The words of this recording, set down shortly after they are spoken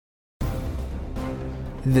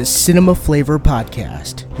The Cinema Flavor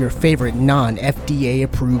Podcast, your favorite non-FDA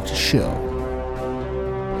approved show.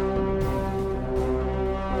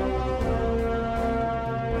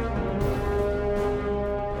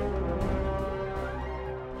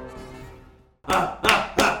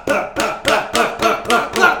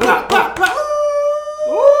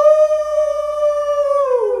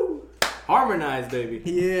 Harmonized, baby.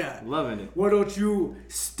 Yeah. Loving it. Why don't you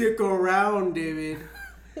stick around, David?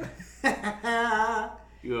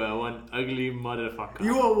 You are one ugly motherfucker.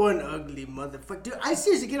 You are one ugly motherfucker. Dude, I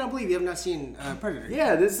seriously cannot believe you have not seen Predator.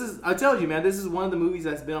 Yeah, I told you, man, this is one of the movies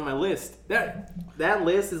that's been on my list. That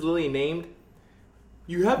list is literally named,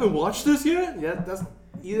 you haven't watched this yet? Yeah, that's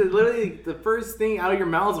literally the first thing out of your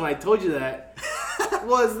mouths when I told you that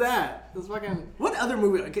was that. That's fucking... What other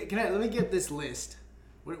movie? Let me get this list.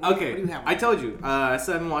 What do you have? I told you. I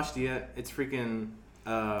still haven't watched it yet. It's freaking,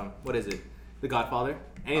 what is it? The Godfather.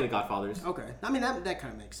 Any of the Godfathers. Okay. I mean, that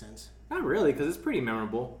kind of makes sense. Not really, because it's pretty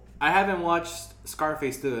memorable. I haven't watched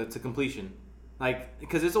Scarface to completion. Like,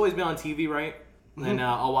 because it's always been on TV, right? Mm-hmm. And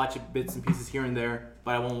I'll watch it bits and pieces here and there,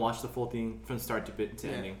 but I won't watch the full thing from start to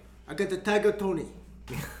ending. I got the Tiger Tony.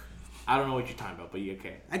 I don't know what you're talking about, but you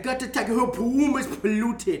okay. I got the Tiger. Her poom is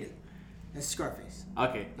polluted. That's Scarface.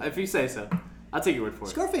 Okay, if you say so. I'll take your word for it.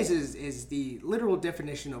 Scarface is the literal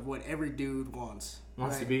definition of what every dude wants.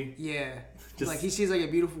 Wants to be? Yeah. Like, he sees like a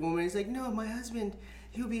beautiful woman. He's like, no, my husband,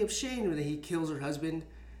 he'll be ashamed. And then he kills her husband.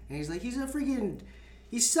 And he's like,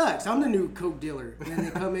 he sucks. I'm the new coke dealer. And then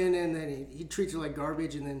they come in and then he treats her like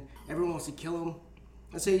garbage. And then everyone wants to kill him.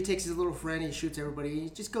 And so he takes his little friend, he shoots everybody. He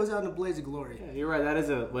just goes out in a blaze of glory. Yeah, you're right. That is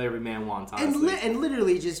what every man wants, honestly. And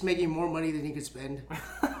literally just making more money than he could spend.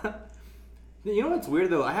 You know what's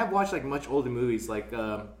weird though? I have watched like much older movies, like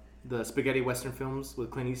the spaghetti western films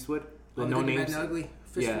with Clint Eastwood, the No Names. Bad and Ugly,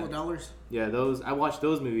 Fistful of Dollars. Yeah, those I watched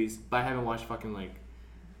those movies, but I haven't watched fucking like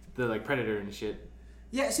the Predator and shit.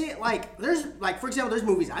 Yeah, see, like there's like for example, there's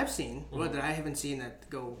movies I've seen that I haven't seen that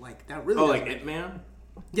go like that really. Oh, like It Man.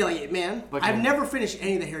 Yeah, like It Man. I've never finished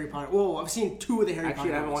any of the Harry Potter. Well, I've seen 2 of the Harry Potter.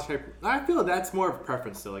 Actually, I haven't watched Harry. I feel that's more of a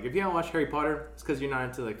preference though. Like if you haven't watched Harry Potter, it's because you're not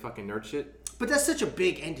into like fucking nerd shit. But that's such a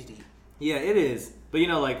big entity. Yeah, it is. But, you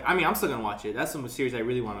know, like, I mean, I'm still going to watch it. That's some series I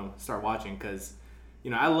really want to start watching because,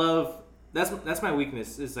 you know, I love... That's my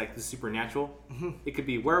weakness is, like, the supernatural. Mm-hmm. It could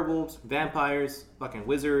be werewolves, vampires, fucking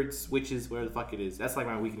wizards, witches, whatever the fuck it is. That's, like,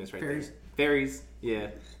 my weakness right there. Fairies,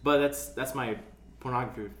 yeah. But that's my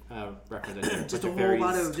pornography reference. Just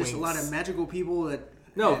a lot of magical people that...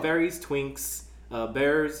 No, fairies, twinks,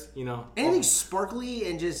 bears, you know. Anything sparkly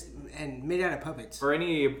and made out of puppets. Or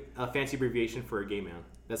any fancy abbreviation for a gay man.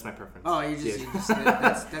 That's my preference. Oh,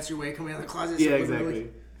 that's your way of coming out of the closet. Yeah,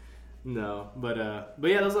 exactly. No, but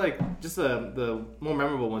yeah, those are like just the more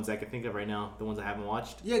memorable ones I can think of right now. The ones I haven't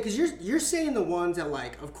watched. Yeah, because you're saying the ones that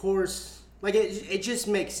like, of course, like it just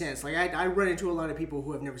makes sense. Like I run into a lot of people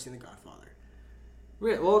who have never seen The Godfather.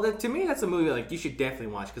 Well, to me, that's a movie like you should definitely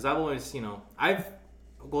watch because I've always, you know, I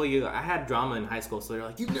had drama in high school, so they're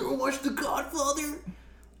like, you've never watched The Godfather?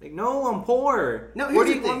 Like, no, I'm poor. No, where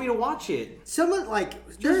do you want me to watch it? Someone,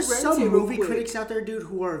 like, there's some movie critics out there, dude,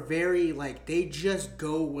 who are very, like, they just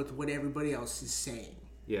go with what everybody else is saying.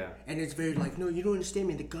 Yeah. And it's very, like, no, you don't understand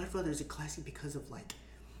me. The Godfather is a classic because of, like,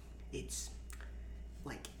 it's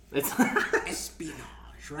espionage,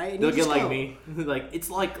 right? And they'll get like me. Like, it's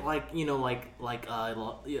like, you know, like.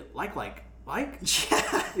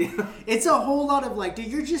 Yeah. It's a whole lot of like, dude,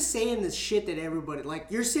 you're just saying this shit that everybody like.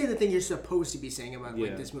 You're saying the thing you're supposed to be saying about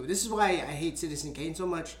like this movie. This is why I hate Citizen Kane so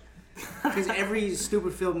much, because every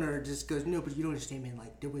stupid film nerd just goes, no, but you don't understand, man.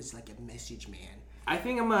 Like there was like a message, man. I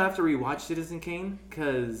think I'm gonna have to rewatch Citizen Kane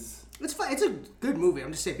because it's fun. It's a good movie.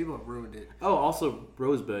 I'm just saying people have ruined it. Oh, also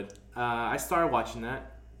Rosebud. I started watching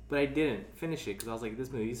that, but I didn't finish it because I was like,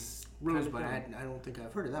 this movie's. Rosebud, I don't think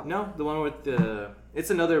I've heard of that one. No, the one with it's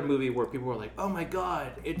another movie where people were like, oh my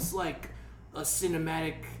god, it's like a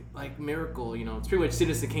cinematic like miracle, you know. It's pretty much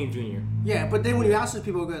Citizen Kane Jr. Yeah, but then when you ask those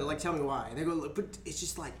people, go like, tell me why. They go, but it's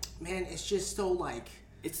just like, man, it's just so like,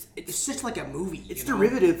 it's just like a movie. It's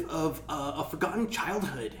derivative of a forgotten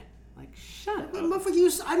childhood. Like, shut up.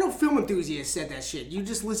 Motherfucker, I know film enthusiasts said that shit. You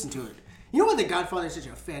just listen to it. You know why The Godfather is such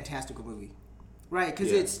a fantastical movie, right?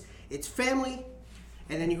 Because it's family.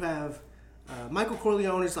 And then you have Michael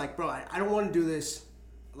Corleone is like, bro, I don't want to do this.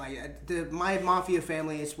 Like, my mafia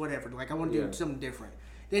family is whatever. Like, I want to do something different.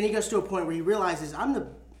 Then he gets to a point where he realizes, I'm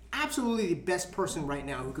absolutely the best person right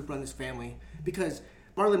now who could run this family because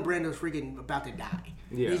Marlon Brando's freaking about to die.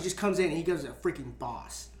 Yeah. He just comes in and he goes a freaking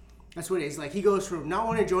boss. That's what it is. Like, he goes from not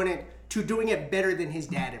wanting to join it to doing it better than his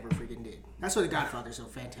dad ever freaking did. That's why The Godfather's so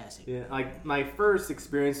fantastic. Yeah, like, my first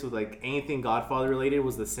experience with, like, anything Godfather related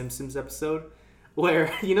was the Simpsons episode,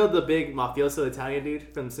 where, you know the big mafioso Italian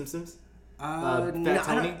dude from The Simpsons? Fat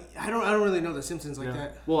Tony? I don't really know The Simpsons like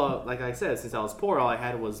that. Well, like I said, since I was poor, all I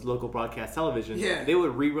had was local broadcast television. Yeah. They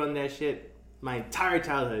would rerun that shit my entire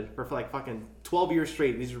childhood for like fucking 12 years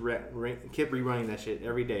straight. These kept rerunning that shit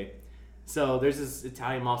every day. So there's this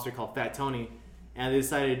Italian mobster called Fat Tony, and they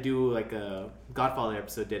decided to do like a Godfather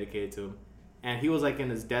episode dedicated to him. And he was like in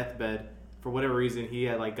his deathbed. For whatever reason, he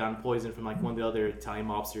had like gotten poisoned from like one of the other Italian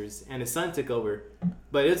mobsters, and his son took over.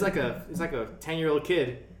 But it's like a 10-year-old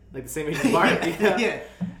kid, like the same age as Bart. Yeah.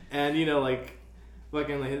 And you know, like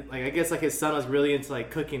fucking like I guess like his son was really into like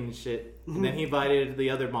cooking and shit. Mm-hmm. And then he invited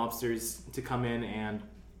the other mobsters to come in, and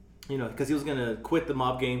you know, because he was gonna quit the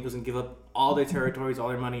mob game, he was gonna give up all their territories, all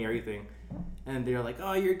their money, everything. And they're like,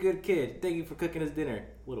 "Oh, you're a good kid. Thank you for cooking us dinner,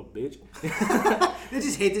 little bitch." They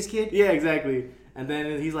just hate this kid. Yeah, exactly. And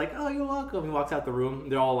then he's like, "Oh, you're welcome." He walks out the room.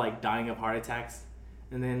 They're all like dying of heart attacks.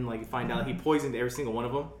 And then like you find out he poisoned every single one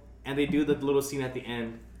of them. And they do the little scene at the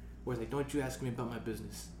end where it's like, "Don't you ask me about my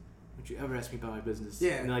business. Don't you ever ask me about my business."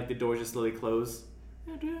 Yeah. And then, like the doors just slowly close.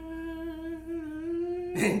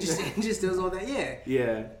 And just does all that, yeah.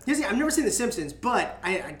 Yeah. See, I've never seen The Simpsons, but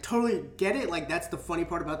I totally get it. Like, that's the funny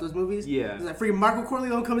part about those movies. Yeah. Like, freaking Marco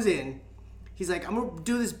Corleone comes in. He's like, I'm going to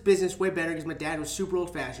do this business way better because my dad was super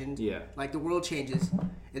old-fashioned. Yeah. Like, the world changes.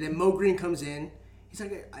 And then Mo Green comes in. He's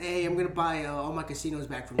like, "Hey, I'm going to buy all my casinos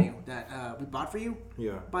back from you that we bought for you."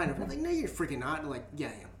 Yeah. Buying them. I'm like, "No, you're freaking not." And they're like,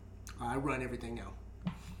 "Yeah, I run everything now."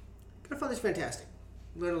 Godfather's fantastic.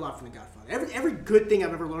 Learned a lot from The Godfather. Every good thing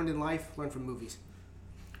I've ever learned in life, learned from movies.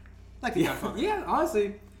 Like The Godfather. Yeah,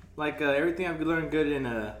 honestly, like everything I've learned good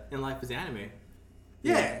in life is anime.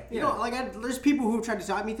 Yeah, you know, like there's people who have tried to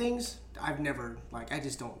taught me things. I've never I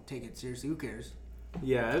just don't take it seriously. Who cares?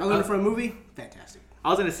 Yeah, I learned it from a movie. Fantastic. I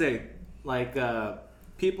was gonna say, like,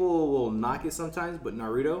 people will knock it sometimes, but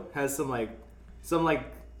Naruto has some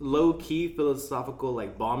low key philosophical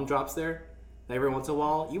like bomb drops there. That every once in a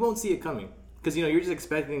while, you won't see it coming because you know you're just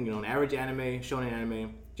expecting an average anime, shonen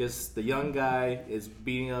anime, just the young guy is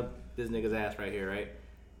beating up this nigga's ass right here, right?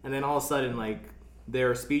 And then all of a sudden, like, there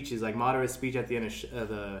are speeches, like Madara's speech at the end of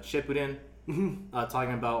the Shippuden,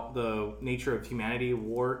 talking about the nature of humanity,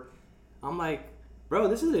 war. I'm like, bro,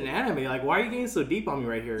 this is an anime. Like, why are you getting so deep on me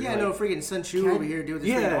right here? Yeah, like, no, freaking Sun Tzu over here doing this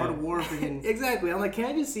freaking Art of War. Freaking Exactly. I'm like, can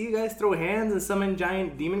I just see you guys throw hands and summon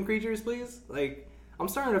giant demon creatures, please? Like, I'm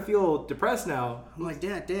starting to feel depressed now. I'm like,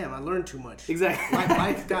 damn, I learned too much. Exactly.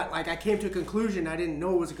 I came to a conclusion I didn't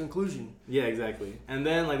know it was a conclusion. Yeah, exactly. And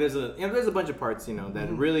then like there's a bunch of parts, that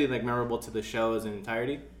really like memorable to the show as an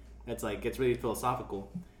entirety. It's like gets really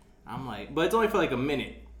philosophical. I'm like, but it's only for like a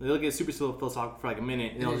minute. They'll get super philosophical for like a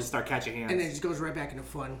minute, and they'll just start catching hands. And then it just goes right back into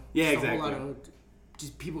fun. Yeah, so exactly. A lot of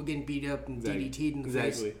just people getting beat up and DDT'd in the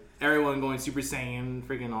face. Exactly. Everyone going Super Saiyan,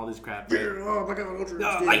 freaking all this crap. Right? Oh my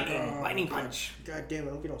god, lightning punch. God damn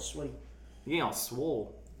it, I'm getting all sweaty. You're getting all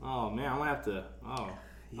swole. Oh man, I'm gonna have to.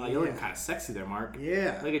 You're looking kind of sexy there, Mark.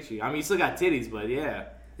 Yeah. Look at you. I mean, you still got titties, but yeah.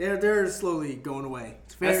 They're slowly going away.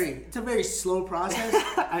 It's a very slow process.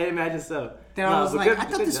 I imagine so. Then I was like, I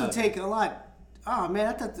thought this would take a lot. Oh man,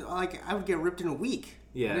 I thought like I would get ripped in a week.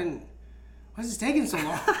 Yeah. Why is this taking so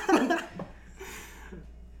long?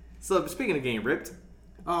 So speaking of getting ripped.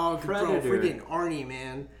 Oh, Predator. Bro, freaking Arnie,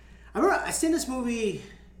 man. I remember I seen this movie.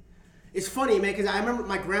 It's funny, man, because I remember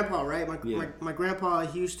my grandpa, right? My grandpa,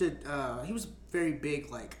 he used to, he was very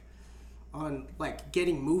big, like, on, like,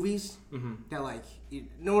 getting movies that, like,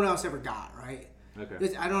 no one else ever got, right?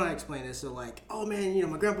 Okay. I don't know how to explain this. So, like, oh, man,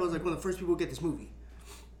 my grandpa was, like, one of the first people to get this movie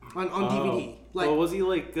on DVD. Like, was he,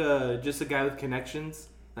 like, just a guy with connections?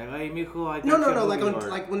 Like, hey, mijo, I got No.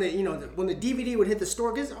 Like when the when the DVD would hit the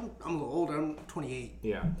store, because I'm a little older. I'm 28.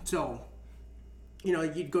 Yeah. So,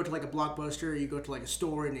 you'd go to like a Blockbuster, you go to like a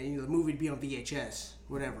store, and the movie would be on VHS,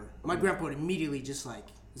 whatever. My grandpa would immediately just like,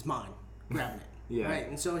 it's mine, grabbing it. Yeah. Right.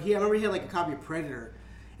 And so I remember he had like a copy of Predator,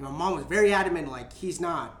 and my mom was very adamant, like he's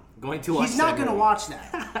not going to watch. He's not going to watch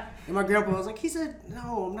that. And my grandpa was like, he said,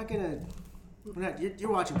 no, I'm not gonna.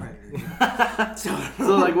 You're watching Predator. So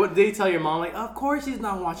like, what did he tell your mom? Like, of course he's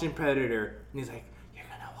not watching Predator. And he's like, you're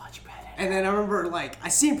gonna watch Predator. And then I remember, like, I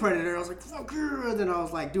seen Predator. I was like, fuck you. And then I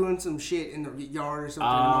was like doing some shit in the yard or something.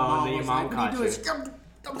 Oh, and then your mom caught you.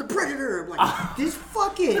 I'm the Predator. I'm like, this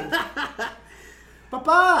fucking.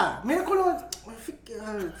 Papa, mira cuando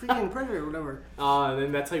freaking predator or whatever. Oh, and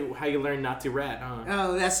then that's how you learn not to rat, huh?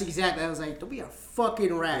 Oh, that's exactly. I was like, don't be a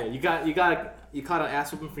fucking rat. Yeah, you caught an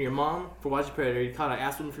ass whooping from your mom for watching Predator. You caught an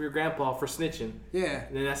ass whooping from your grandpa for snitching. Yeah.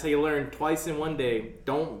 And then that's how you learn twice in one day.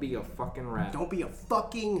 Don't be a fucking rat. Don't be a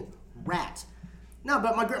fucking rat. No,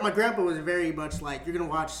 but my grandpa was very much like, you're gonna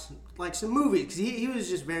watch like some movies, because he was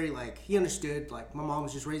just very like, he understood like my mom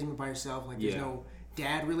was just raising me by herself, like there's no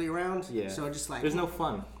dad really around. Yeah. So just like there's no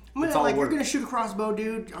fun. It's all like work. You're gonna shoot a crossbow,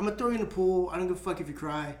 dude. I'm gonna throw you in the pool. I don't give a fuck if you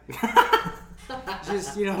cry.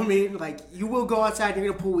 Just, you know what I mean? Like, you will go outside, you're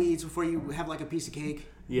gonna pull weeds before you have like a piece of cake.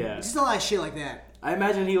 Yeah. Just a lot of shit like that. I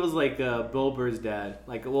imagine he was like Bill Burr's dad.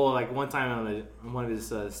 Like, well, like one time on one of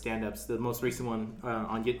his stand-ups, the most recent one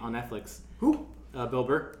on Netflix. Who? Bill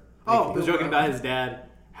Burr. Like, he was joking about his dad,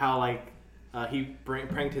 how like he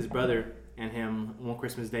pranked his brother and him one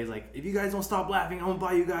Christmas day. He's like, if you guys don't stop laughing, I'm gonna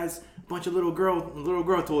buy you guys a bunch of little girl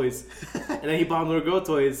toys. And then he bought him little girl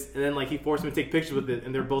toys, and then like he forced him to take pictures with it,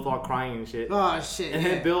 and they're both all crying and shit. Oh shit! And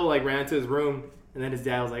then Bill like ran into his room, and then his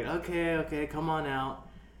dad was like, okay, come on out.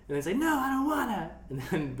 And he's like, no, I don't wanna. And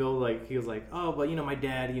then Bill like he was like, oh, but my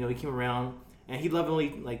dad, he came around and he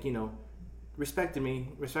lovingly like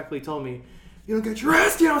respectfully told me, you don't get your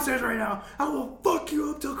ass downstairs right now, I will fuck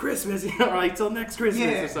you up till Christmas, or like till next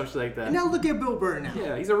Christmas or something like that. And now look at Bill Burr now.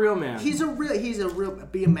 Yeah, he's a real man. He's a real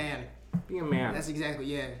be a man. Be a man. That's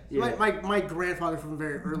exactly My grandfather from a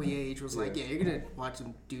very early age was like, yeah, you're gonna watch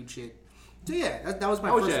some dude shit. So yeah, that was my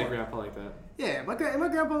first one. I wish I had a grandpa like that. Yeah, my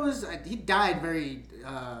grandpa was he died very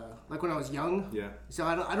like when I was young. Yeah. So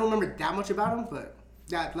I don't remember that much about him, but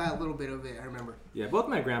that little bit of it I remember. Yeah, both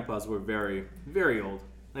my grandpas were very, very old.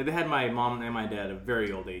 Like they had my mom and my dad at a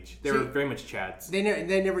very old age. They were very much chads. They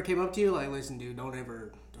never came up to you like, listen, dude, don't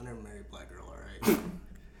ever marry a black girl, all right?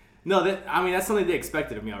 No, that's something they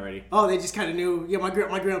expected of me already. Oh, they just kind of knew. Yeah, my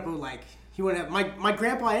grandpa like he wouldn't have my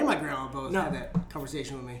grandpa and my grandma both had that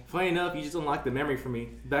conversation with me. Funny enough, you just unlocked the memory for me.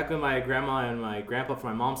 Back when my grandma and my grandpa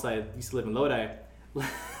from my mom's side used to live in Lodi,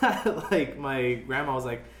 like my grandma was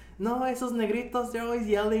like, no, esos negritos, they're always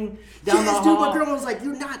yelling down the hall. Dude, my grandma was like,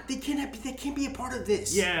 you're not, they can't be a part of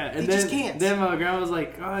this. Yeah, and they just can't. Then my grandma was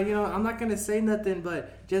like, oh, I'm not gonna say nothing,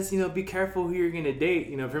 but just, be careful who you're gonna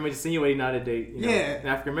date. Pretty much insinuating not to date, an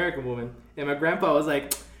African American woman. And my grandpa was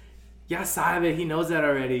like, ya sabe, he knows that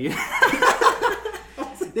already.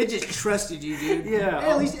 They just trusted you, dude. Yeah.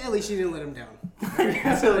 At least you didn't let him down.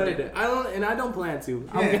 I don't plan to.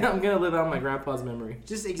 I'm gonna live out my grandpa's memory.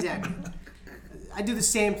 Just exactly. I do the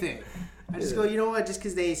same thing. I just go, you know what? Just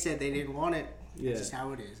because they said they didn't want it, it's just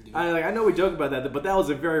how it is. Dude. I know we joke about that, but that was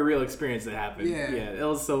a very real experience that happened. Yeah, it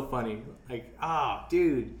was so funny. Like,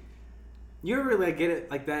 dude, you ever like get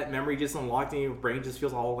it like that memory just unlocked and your brain just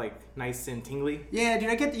feels all like nice and tingly? Yeah, dude.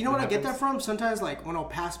 I get. You know what I get that from? Sometimes like when I'll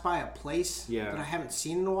pass by a place that I haven't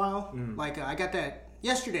seen in a while. Like I got that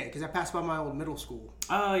yesterday because I passed by my old middle school.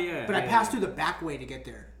 Oh yeah. But I passed through the back way to get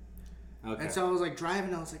there. Okay. And so I was like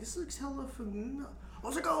driving, I was like, this looks hella familiar. I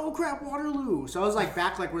was like, oh crap, Waterloo. So I was like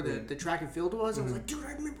back like where the track and field was. I was like, dude,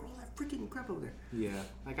 I remember all that freaking crap over there. Yeah.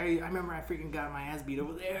 Like I remember I freaking got my ass beat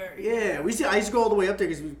over there. Yeah. I used to go all the way up there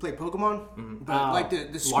because we played Pokemon. Mm-hmm. But like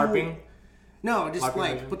the school, LARPing? No, just LARPing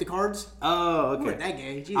like version? put the cards. Oh, okay. You weren't that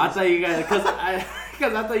gay. Jesus. I thought you guys,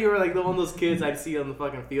 because I thought you were like one of those kids I'd see on the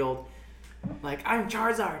fucking field. Like, I'm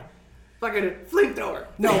Charizard. Fucking flamethrower.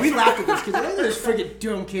 No, we laughed at this because they're just freaking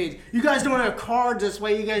dumb kids. You guys don't have cards. That's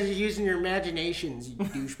why you guys are using your imaginations, you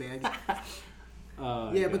douchebags.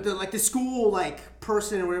 Yeah, but the school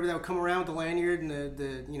person or whatever that would come around with the lanyard and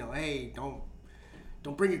the hey, don't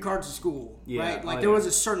bring your cards to school, right? Like there was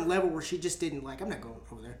a certain level where she just didn't I'm not going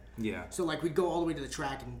over there. Yeah. So we'd go all the way to the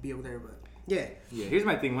track and be over there, but yeah. Yeah. Here's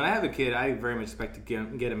my thing. When I have a kid, I very much expect to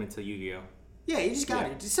get him into Yu-Gi-Oh. Yeah, you just got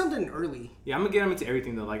it. Just something early. Yeah, I'm gonna get him into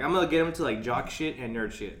everything though. Like I'm gonna get him into jock shit and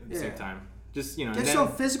nerd shit at the same time. Just get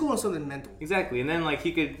something physical and something mental. Exactly, and then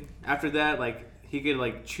he could after that he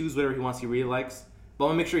could choose whatever he wants. He really likes, but I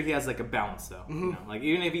want to make sure he has a balance though. Mm-hmm.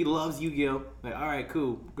 Even if he loves Yu-Gi-Oh, all right,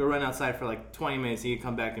 cool, go run outside for 20 minutes. And you can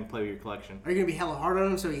come back and play with your collection. Are you gonna be hella hard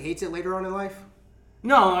on him so he hates it later on in life?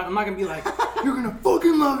 No, I'm not gonna be like, you're gonna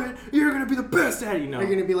fucking love it. You're gonna be the best at it, Are you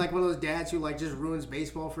gonna be like one of those dads who just ruins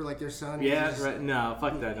baseball for their son? Yeah, that's right. No,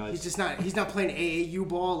 fuck that. No, he's not playing AAU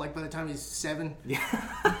ball by the time he's 7. Yeah.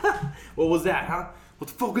 What was that, huh? What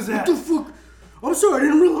the fuck is that? What the fuck? I'm sorry, I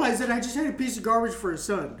didn't realize that I just had a piece of garbage for a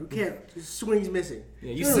son who can't. His swing's missing.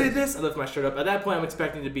 Yeah, you see this? I lift my shirt up. At that point, I'm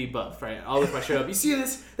expecting to be buff, right? I'll lift my shirt up. You see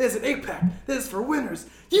this? There's an 8-pack. This is for winners.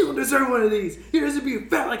 You deserve one of these. You deserve to be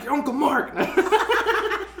fat like your Uncle Mark.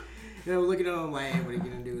 They're looking at him like, hey, what are you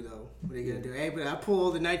gonna do though? What are you gonna do? Hey, but I pull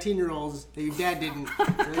all the 19-year-olds that your dad didn't. So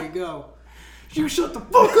there you go. You shut the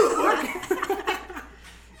fuck up, Mark.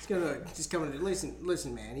 He's gonna just come in.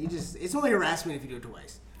 Listen, man. It's only harassment if you do it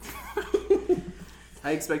twice.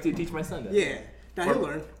 I expect you to teach my son that. Yeah. Now he'll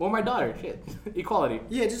learn. Or my daughter. Shit. Equality.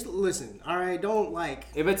 Yeah, just listen. All right, don't like.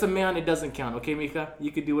 If it's a man, it doesn't count. Okay, Mika?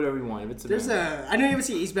 You could do whatever you want. If it's a man. I know you haven't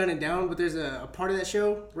seen Eastbound and Down, but there's a part of that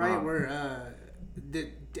show, right, where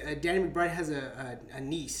Danny McBride has a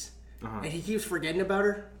niece, and he keeps forgetting about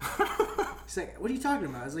her. He's like, what are you talking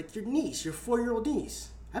about? I was like, your niece, your 4-year-old niece.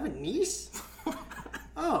 I have a niece?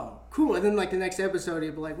 Oh, cool. And then, like, the next episode,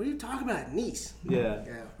 he'd be like, what are you talking about, niece? Yeah.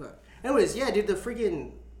 Yeah. But anyways, yeah, dude, the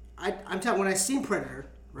freaking... I'm telling when I seen Predator,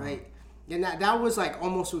 right, and that was, like,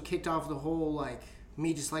 almost what kicked off the whole, like,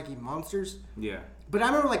 me just liking monsters. Yeah. But I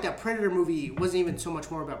remember, like, that Predator movie wasn't even so much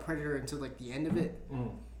more about Predator until, like, the end of it.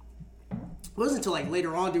 It wasn't until, like,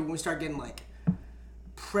 later on, dude, when we start getting, like,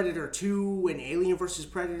 Predator 2 and Alien vs.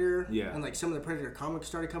 Predator. Yeah. And, like, some of the Predator comics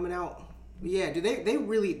started coming out. But yeah, dude, they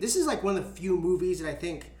really... This is, like, one of the few movies that I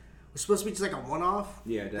think was supposed to be just, like, a one-off.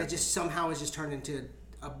 Yeah, definitely. That just somehow has just turned into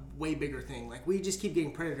a way bigger thing. Like, we just keep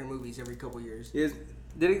getting Predator movies every couple years.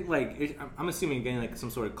 I'm assuming getting, like,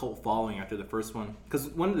 some sort of cult following after the first one. Because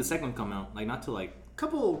when did the second one come out? Like, not till, like...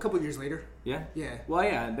 Couple years later. Yeah? Yeah. Well,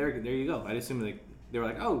 yeah, there you go. I assume, like, they were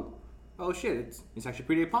like, oh shit, it's actually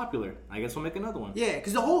pretty popular. I guess we'll make another one. Yeah,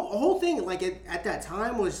 because the whole thing, like, at that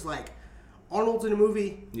time was, like, Arnold's in a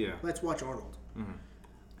movie. Yeah. Let's watch Arnold. Mm-hmm.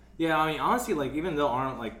 Yeah, I mean, honestly, like, even though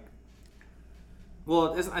Arnold, like...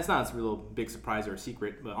 Well, it's not a real big surprise or a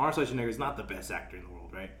secret, but Arnold Schwarzenegger is not the best actor in the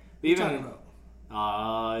world, right? But even, talking about?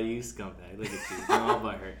 Aw, you scumbag. Look at you. I'm all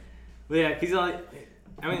about her. But yeah, he's like...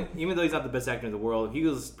 I mean, even though he's not the best actor in the world, he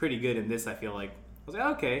was pretty good in this, I feel like. I was like,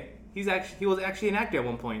 okay. He was actually an actor at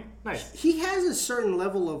one point. Nice. He has a certain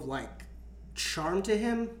level of, like, charm to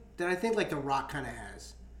him that I think, like, The Rock kind of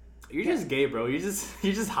has. You're just gay, bro. You're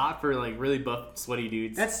just hot for, like, really buff, sweaty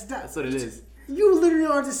dudes. That's what it is. You literally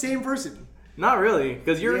are the same person. Not really,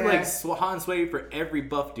 because you're like hot and sweaty for every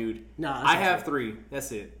buff dude. No, I have 3.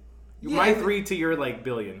 That's it. Yeah, my 3 to your like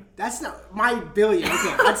billion. That's not my billion.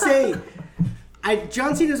 Okay, I'd say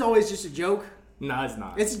John Cena's always just a joke. No, it's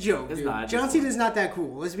not. It's a joke. It's dude. not. John Cena's not that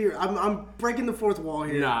cool. Let's be real. I'm breaking the fourth wall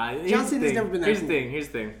here. Nah, John Cena's never been that cool. Here's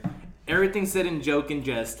the thing. Everything said in joke and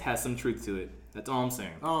jest has some truth to it. That's all I'm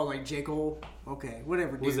saying. Oh, like J. Cole? Okay,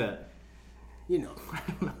 whatever, dude. Who's that? You know. I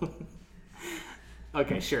don't know.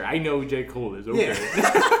 Okay, sure. I know who J. Cole is. Okay.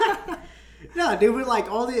 Yeah. No, they were like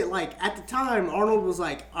all the like at the time. Arnold was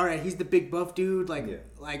like, all right, he's the big buff dude. Like,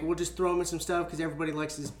 like we'll just throw him in some stuff because everybody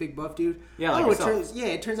likes this big buff dude. Yeah, like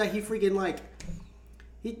it turns out he freaking like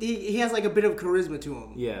he has like a bit of charisma to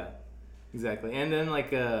him. Yeah, exactly. And then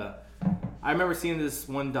like I remember seeing this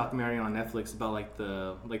one documentary on Netflix about like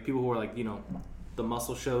the people who are like the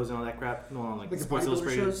muscle shows and all that crap. No, like Sports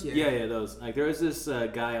Illustrated shows. Yeah, those. Like there was this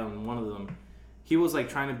guy on one of them. He was like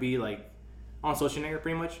trying to be like on Schwarzenegger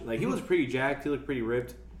pretty much. Like he was pretty jacked, he looked pretty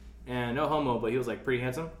ripped, and no homo, but he was like pretty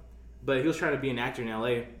handsome. But he was trying to be an actor in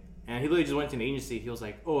LA, and he literally just went to an agency. He was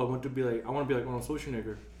like, "Oh, I want to be like Arnold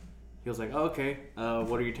Schwarzenegger." He was like, "Oh, okay.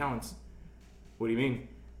 What are your talents?" "What do you mean?"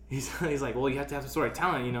 He's like, "Well, you have to have some sort of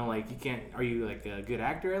talent, like you can't. Are you like a good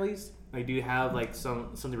actor at least? Like, do you have like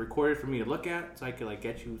something recorded for me to look at so I could like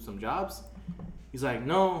get you some jobs?" He's like,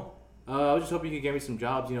 "No. I was just hoping you could get me some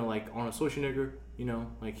jobs, like Arnold Schwarzenegger,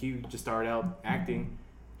 like he just started out acting."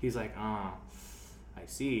 He's like, I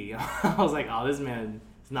see." I was like, oh, this man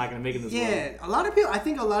is not going to make it in this world. Yeah, I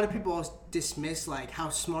think a lot of people dismiss like how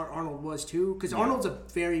smart Arnold was too, because Arnold's a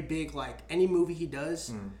very big, like any movie he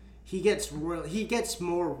does, he gets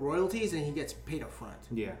more royalties and he gets paid up front.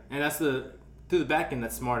 Yeah, and that's through the back end,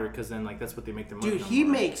 that's smarter, because then like that's what they make their money. Dude, he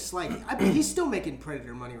makes like he's still making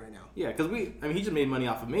Predator money right now. Yeah, because he just made money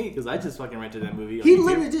off of me because I just fucking rented that movie. He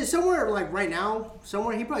literally did somewhere like right now.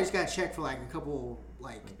 Somewhere he probably just got a check for like a couple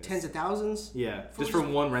tens of thousands. Yeah, just for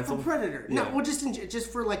one rental. For Predator. Yeah. No, well,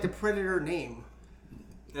 just for like the Predator name.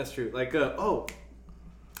 That's true. Like I was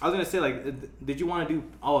gonna say like, did you want to do?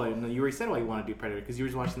 Oh, no, you already said why you want to do Predator because you were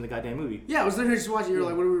just watching the goddamn movie. Yeah, I was literally just watching. You were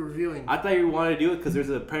like, "What are we reviewing?" I thought you wanted to do it because there's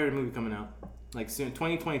a Predator movie coming out like soon,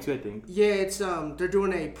 2022, I think. Yeah, it's they're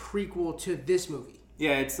doing a prequel to this movie.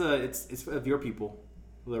 Yeah, it's of your people,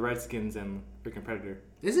 the Redskins and freaking Predator.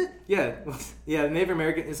 Is it? Yeah, yeah, Native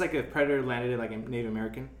American. It's like a Predator landed in like Native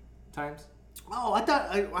American times. Oh, I thought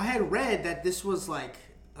I had read that this was like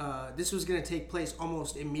this was gonna take place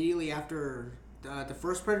almost immediately after the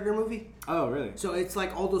first Predator movie. Oh, really? So it's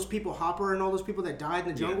like all those people, Hopper and all those people that died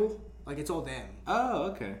in the jungle. Like it's all them. Oh,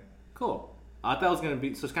 okay, cool. I thought it was gonna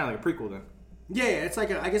be so it's kind of like a prequel then. Yeah, it's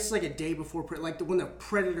like I guess it's like a day before, like when the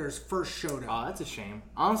Predators first showed up. Oh, that's a shame.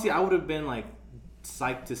 Honestly, I would have been like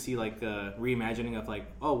psyched to see like a reimagining of like,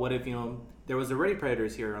 oh, what if there was already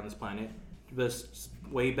predators here on this planet, just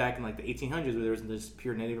way back in like the 1800s where there was just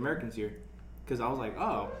pure Native Americans here, because I was like,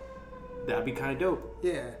 oh, that'd be kind of dope.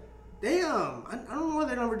 Yeah, they I don't know why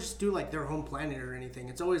they never just do like their home planet or anything.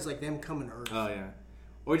 It's always like them coming to Earth. Oh yeah,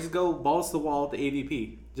 or just go balls to the wall with the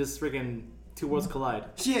AVP, just freaking two worlds collide.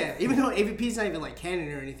 Yeah, even though AVP's not even like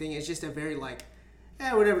canon or anything, it's just a very like,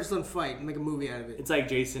 whatever, just let them fight and make a movie out of it. It's like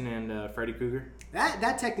Jason and Freddy Krueger.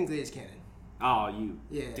 That technically is canon. Oh, you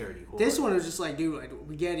dirty whore. This one was just like, dude,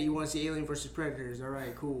 we get it. You want to see Alien versus Predators? All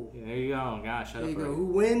right, cool. Yeah, there you go. Gosh, shut there up. You go. Who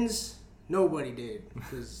wins? Nobody did,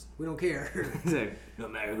 because we don't care. No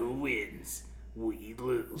matter who wins, we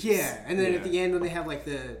lose. Yeah, and then at the end when they have like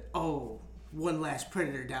one last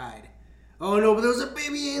Predator died. Oh no, but there was a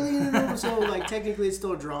baby alien in it, so like technically it's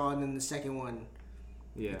still a draw, and then the second one,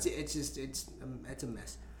 it's a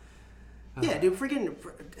mess. Yeah, dude, freaking.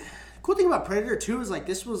 Cool thing about Predator 2 is like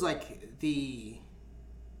this was like the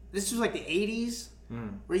 80s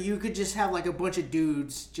where you could just have like a bunch of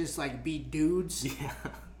dudes just like be dudes. Yeah.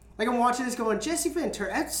 Like I'm watching this going, Jesse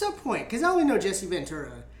Ventura at some point, because I only know Jesse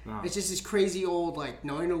Ventura. It's just this crazy old like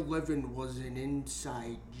 9/11 was an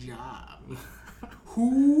inside job.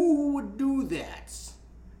 Who would do that?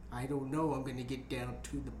 I don't know. I'm gonna get down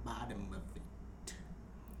to the bottom of it.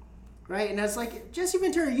 Right, and that's like Jesse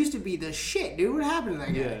Ventura used to be the shit, dude. What happened to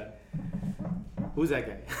that guy? Yeah. Who's that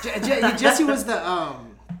guy? Jesse was the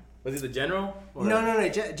Was he the general? Or? No.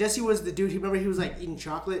 Jesse was the dude. Remember he was like eating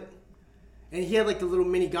chocolate, and he had like the little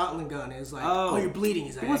mini Gatling gun. It was like, oh you're bleeding.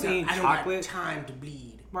 He's like, I don't have time to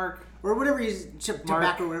bleed. Mark. Or whatever he's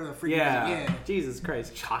tobacco, or whatever the freak is. Yeah. Jesus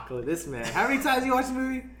Christ, chocolate. This man. How many times you watched the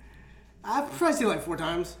movie? I've probably seen it like 4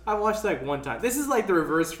 times. I watched it like 1 time. This is like the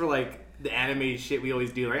reverse for like the anime shit we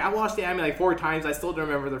always do. Like I watched the anime like 4 times. I still don't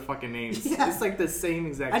remember their fucking names. Yeah. It's like the same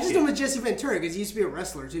exact. I just shit. know with Jesse Ventura because he used to be a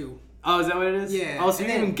wrestler too. Oh, is that what it is? Yeah. Oh, so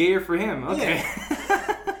you're even gayer for him. Okay.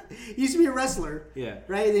 Yeah. He used to be a wrestler. Yeah.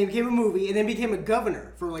 Right, and then he became a movie, and then became a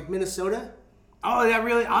governor for like Minnesota. Oh, that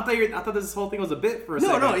really? I thought this whole thing was a bit for a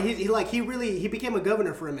second. No. He became a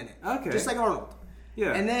governor for a minute. Okay. Just like Arnold.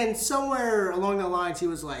 Yeah. And then somewhere along the lines, he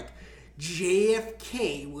was like,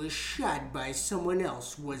 JFK was shot by someone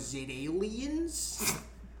else. Was it aliens?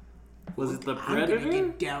 Was it the Predator? I'm gonna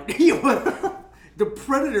get down. The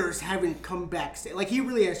Predators haven't come back. Like, he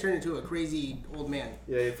really has turned into a crazy old man.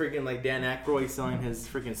 Yeah, freaking like Dan Aykroyd selling his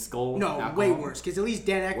freaking skull. No, alcohol. way worse. Because at least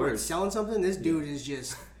Dan Aykroyd's selling something. This dude is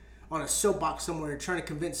just on a soapbox somewhere trying to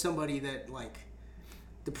convince somebody that, like,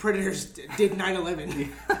 the Predators did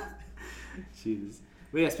 9/11. Jesus.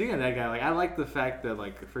 But yeah, speaking of that guy, like, I like the fact that,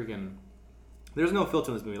 like, freaking... There's no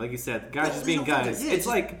filter in this movie. Like you said, guys just being guys. Yeah, it's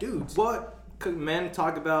like, dudes. What could men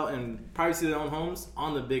talk about in privacy of their own homes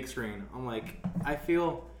on the big screen? I'm like, I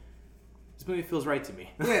feel... This movie feels right to me.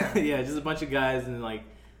 Yeah. Yeah, just a bunch of guys and, like,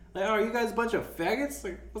 oh, are you guys a bunch of faggots?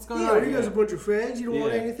 Like, what's going on? Are you guys a bunch of fags? You don't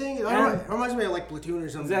want anything? It reminds me of, like, Platoon or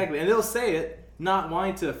something. Exactly. And they'll say it, not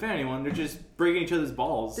wanting to offend anyone. They're just breaking each other's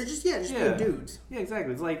balls. They're just being dudes. Yeah,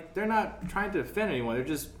 exactly. It's like, they're not trying to offend anyone. They're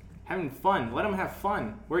just having fun. Let them have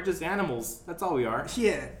fun. We're just animals. That's all we are.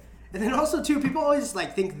 Yeah. And then also, too, people always,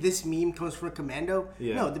 like, think this meme comes from Commando.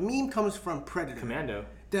 Yeah. No, the meme comes from Predator. Commando?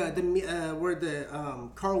 Where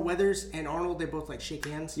Carl Weathers and Arnold, they both, like, shake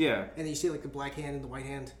hands. Yeah. And then you see, like, the black hand and the white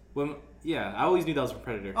hand. Yeah, I always knew that was from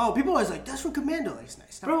Predator. Oh, people always like, that's from Commando. It's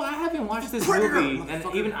nice. Bro, I haven't watched this movie, and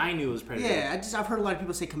even I knew it was Predator. Yeah, I've heard a lot of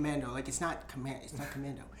people say Commando. Like, it's not Commando. It's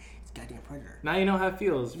goddamn Predator. Now you know how it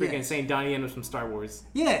feels. Freaking saying Donnie Yen was from Star Wars.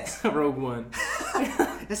 Yes. Rogue One.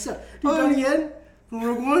 That's so. Donnie Yen from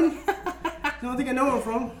Rogue One? I don't think I know him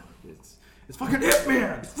from. It's fucking Ip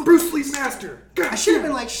Man. Bruce Lee's master. I should have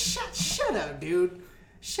been like, shut up, dude.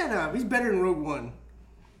 Shut up. He's better than Rogue One.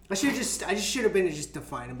 I just should have been just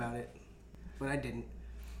defiant about it, but I didn't.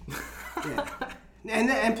 Yeah.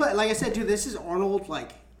 And like I said, dude, this is Arnold,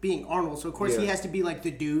 like, being Arnold, so of course he has to be like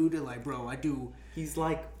the dude, and like, bro, I do. He's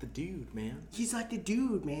like the dude, man. He's like the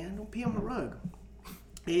dude, man. Don't pee on the rug.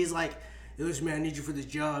 And he's like, hey, listen, man, I need you for this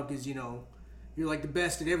job because, you know, you're like the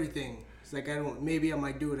best at everything. It's like, maybe I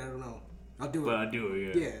might do it, I don't know. I'll do it. But I do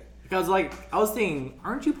it, yeah. Yeah. Because, like, I was thinking,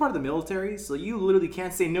 aren't you part of the military? So you literally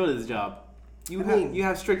can't say no to this job. You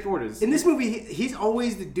have strict orders. In this movie, he's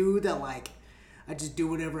always the dude that, like, I just do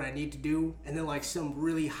whatever I need to do, and then, like, some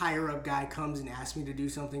really higher-up guy comes and asks me to do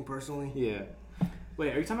something personally. Yeah.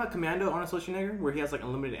 Wait, are you talking about Commando, Arnold Schwarzenegger, where he has, like,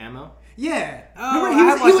 unlimited ammo? Yeah. Oh,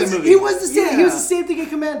 remember, he was the same. Yeah. He was the same thing in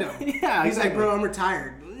Commando. Yeah, He's like, bro, I'm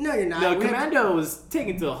retired. No, you're not. No, Commando was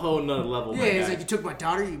taken to a whole nother level. Yeah, it's like, you took my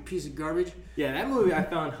daughter, you piece of garbage. Yeah, that movie I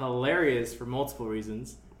found hilarious for multiple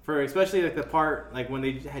reasons. For especially like the part like when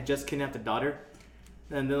they had just kidnapped the daughter,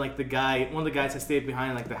 and then like one of the guys that stayed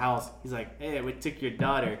behind like the house, he's like, "Hey, we took your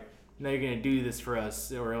daughter. Now you're gonna do this for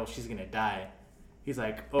us, or else she's gonna die." He's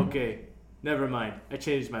like, "Okay, never mind. I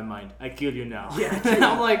changed my mind. I kill you now." Yeah,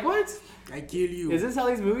 I'm like, "What? I kill you." Is this how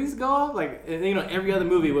these movies go off? Like, every other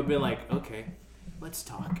movie would have been like, "Okay, let's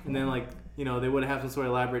talk," and then like, they would have some sort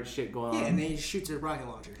of elaborate shit going on. Yeah, and then he shoots a rocket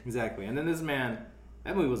launcher. Exactly, and then this man.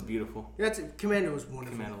 That movie was beautiful. Commando was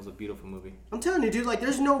wonderful. Commando was a beautiful movie. I'm telling you, dude, like,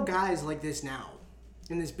 there's no guys like this now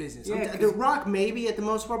in this business. Yeah, The Rock, maybe, at the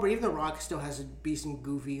most part, but even The Rock still has to be some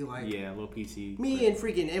goofy, like... Yeah, a little PC. Me and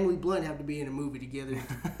freaking Emily Blunt have to be in a movie together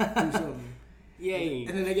to do something. Yay.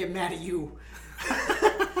 And then they get mad at you.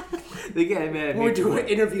 They get mad at me. Or do an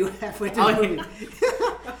interview halfway through the movie.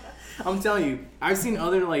 I'm telling you, I've seen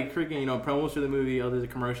other, like, freaking, promos for the movie, other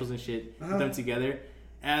commercials and shit, done together.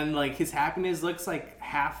 And, like, his happiness looks, like,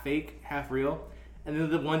 half fake, half real. And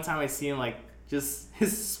then the one time I see him, like, just,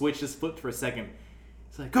 his switch just flipped for a second.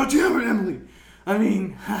 It's like, God damn it, Emily! I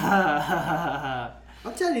mean,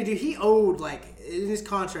 I'm telling you, dude, he owed, like, in his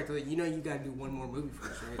contract, like, you gotta do one more movie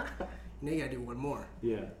for us, right? You gotta do one more.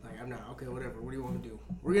 Yeah. Like, I'm not, okay, whatever. What do you want to do?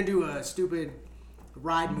 We're gonna do a stupid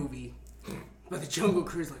ride movie. But the Jungle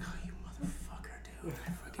Cruise, like, oh, you motherfucker, dude.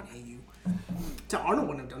 I fucking hate you. So Arnold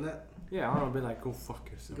wouldn't have done that. Yeah, Arnold would be like, go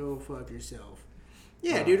fuck yourself. Go fuck yourself.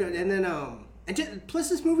 Yeah, dude. And then, plus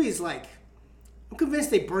this movie is like, I'm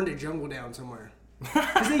convinced they burned a jungle down somewhere.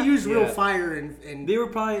 Because they used real fire and they were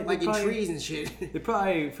probably like in trees and shit. They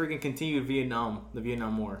probably freaking continued the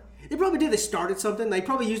Vietnam War. They probably did. They started something. They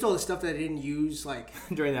probably used all the stuff that they didn't use, like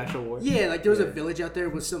during the actual war. Yeah, like there was a village out there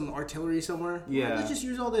with some artillery somewhere. Yeah, let's just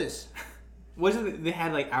use all this. Wasn't it, they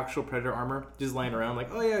had like actual Predator armor just lying around? Like,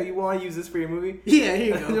 oh yeah, you want to use this for your movie? Yeah, here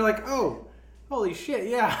you go. And they're like, oh, holy shit,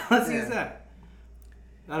 yeah, let's use that.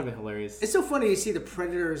 That'd have been hilarious. It's so funny to see the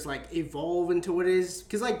Predators like evolve into what it is,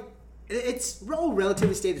 because like it's all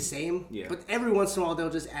relatively stay the same. Yeah. But every once in a while they'll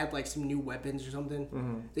just add like some new weapons or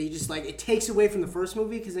something. That you just like it takes away from the first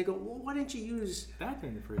movie because they go, well, why didn't you use that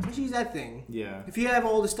thing the first? Why didn't you use that thing? Yeah. If you have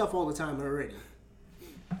all the stuff all the time already.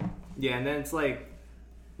 Yeah, and then it's like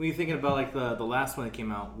when you're thinking about like the last one that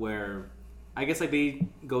came out, where I guess like they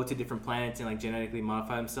go to different planets and like genetically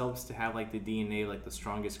modify themselves to have like the DNA of, like the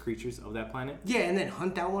strongest creatures of that planet. Yeah, and then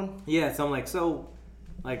hunt that one. Yeah, so I'm like,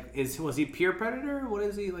 was he pure predator? What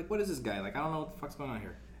is he like? What is this guy like? I don't know what the fuck's going on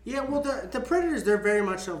here. Yeah, well, the predators, they're very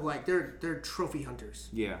much of like they're trophy hunters.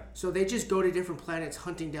 Yeah. So they just go to different planets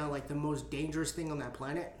hunting down like the most dangerous thing on that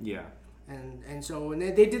planet. Yeah. And so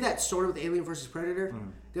they did that sort of with Alien vs Predator.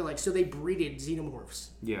 They're like, so they breeded xenomorphs.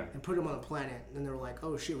 Yeah. And put them on the planet, and they were like,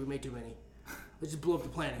 oh shit, we made too many. Let's just blow up the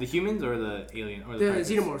planet. The humans or the alien or the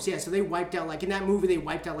xenomorphs? Yeah. So they wiped out like in that movie they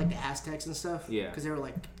wiped out like the Aztecs and stuff. Yeah. Because they were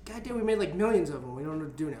like, God damn, we made like millions of them. We don't know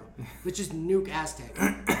what to do now. Let's just nuke Aztec.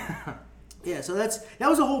 Yeah. So that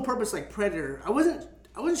was the whole purpose. Like Predator, I wasn't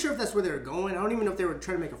sure if that's where they were going. I don't even know if they were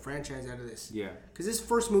trying to make a franchise out of this. Yeah. Because this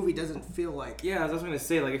first movie doesn't feel like. Yeah, I was gonna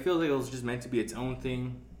say like it feels like it was just meant to be its own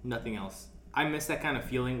thing, nothing else. I miss that kind of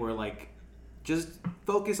feeling where like. Just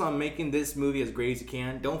focus on making this movie as great as you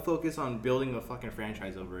can. Don't focus on building a fucking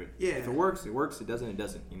franchise over it. Yeah. If it works, it works. It doesn't, it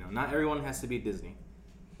doesn't. Not everyone has to be Disney.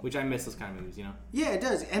 Which I miss those kind of movies, Yeah, it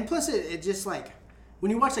does. And plus, it just like...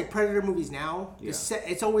 When you watch like Predator movies now,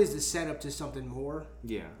 it's always the setup to something more.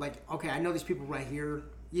 Yeah. Like, okay, I know these people right here.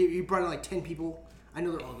 You brought in like 10 people. I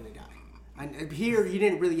know they're all going to die. And here, you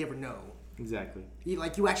didn't really ever know. Exactly. You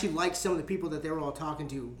actually like some of the people that they were all talking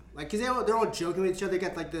to. Like, because they're all joking with each other. They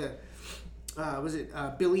got like the... was it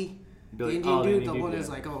Billy? The Indian dude, the one that's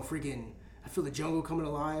like, oh, freaking, I feel the jungle coming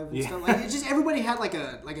alive and stuff. Like, it's just everybody had like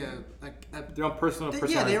a their own personal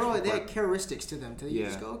personality. Yeah, they had characteristics to them. You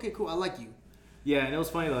just go, okay, cool, I like you. Yeah, and it was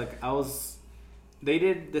funny. Like they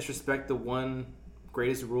did disrespect the one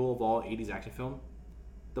greatest rule of all '80s action film: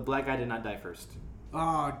 the black guy did not die first.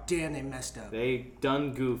 Oh damn, they messed up. They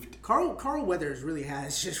done goofed. Carl Weathers really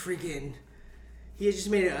has just freaking. He has just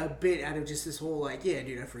made a bit out of just this whole like, yeah,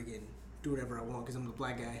 dude, I freaking. Do whatever I want because I'm the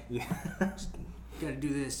black guy. Yeah. Just gotta do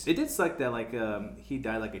this. It did suck that like he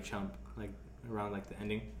died like a chump like around like the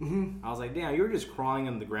ending. Mm-hmm. I was like, damn, you were just crawling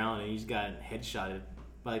on the ground and you just got headshotted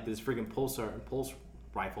by like this freaking pulse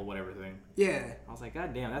rifle whatever thing. Yeah. I was like,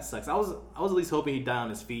 god damn, that sucks. I was at least hoping he'd die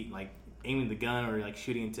on his feet, like aiming the gun or like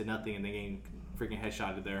shooting into nothing and then getting freaking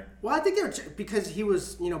headshotted there. Well, I think they were because he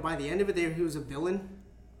was by the end of it he was a villain.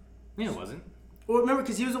 Yeah, it wasn't. Well, remember,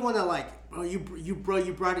 because he was the one that like, oh, you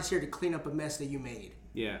brought us here to clean up a mess that you made.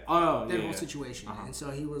 Yeah. Oh, that whole situation, and so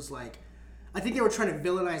he was like, I think they were trying to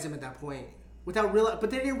villainize him at that point without real.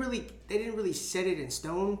 But they didn't really set it in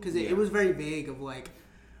stone because it was very vague of like,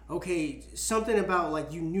 okay, something about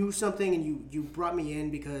like you knew something and you brought me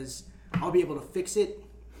in because I'll be able to fix it.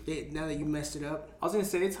 Now that you messed it up. I was gonna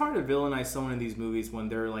say it's hard to villainize someone in these movies when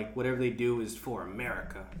they're like whatever they do is for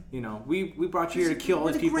America. You know, we brought you here to kill all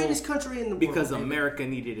these people. We're the greatest country in the world because America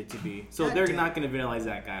needed it to be. So they're not gonna villainize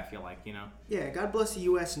that guy. I feel like, you know. Yeah, God bless the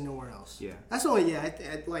U.S. and nowhere else. Yeah, that's only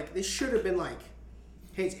like they should have been like,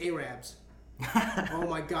 hey, it's Arabs. Oh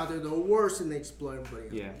my God, they're the worst, and they explode everybody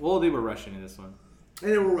up. Yeah, well, they were Russian in this one.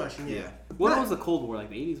 And they were Russian, yeah. What was the Cold War, like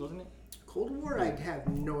the 80s, wasn't it? Cold War? I have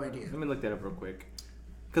no idea. Let me look that up real quick.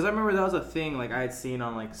 Because I remember that was a thing, like I had seen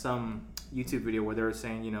on like some YouTube video where they were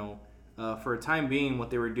saying, you know, for a time being, what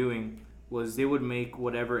they were doing was they would make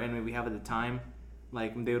whatever enemy we have at the time,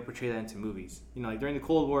 like they would portray that into movies. You know, like during the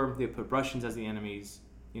Cold War, they put Russians as the enemies.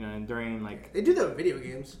 You know, and during like they do that with video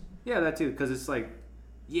games. Yeah, that too. Because it's like,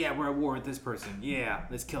 yeah, we're at war with this person. Yeah,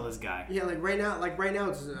 let's kill this guy. Yeah, like right now,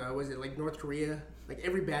 it's was it like North Korea? Like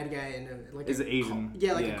every bad guy in like is Asian.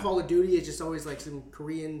 A Call of Duty is just always like some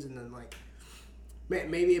Koreans and then like.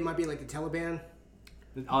 Maybe it might be like the Taliban.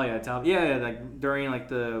 Oh yeah, yeah. Like during like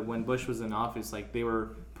when Bush was in office, like they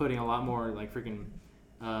were putting a lot more like freaking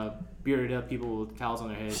bearded up people with towels on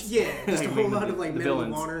their heads. Yeah, just like, a whole lot of like Medal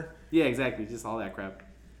of Honor. Yeah, exactly. Just all that crap.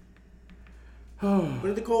 When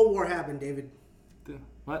did the Cold War happen, David?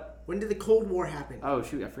 What? When did the Cold War happen? Oh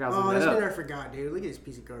shoot, I forgot. I forgot, dude. Look at this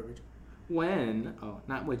piece of garbage. When? Oh,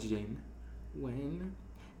 not Wedgedane. When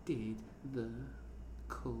did the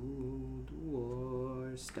Cold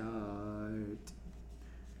War start?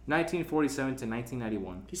 1947 to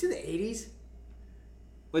 1991. You said the 80s?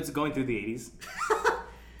 Well, it's going through the 80s.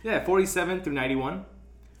 Yeah, 47 through 91.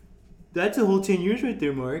 That's a whole 10 years right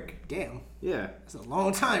there, Mark. Damn. Yeah. That's a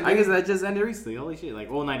long time. I guess that just ended recently. Holy shit.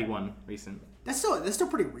 Like, 91 recent. That's still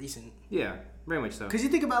pretty recent. Yeah, very much so. Because you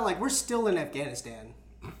think about, like, we're still in Afghanistan.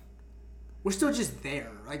 We're still just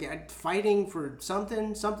there. Like, fighting for some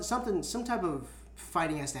type of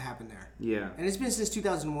fighting has to happen there. Yeah. And it's been since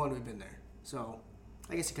 2001 we've been there. So,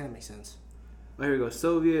 I guess it kind of makes sense. Well, here we go.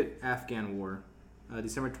 Soviet-Afghan War.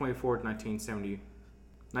 December 24th, 1970.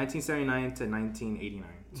 1979 to 1989.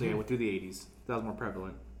 So, yeah, we're through the 80s. That was more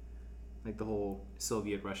prevalent. Like the whole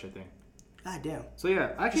Soviet-Russia thing. God damn. So,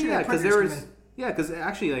 yeah. Actually, yeah, because there was... Yeah, because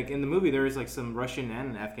actually, like, in the movie, there was, like, some Russian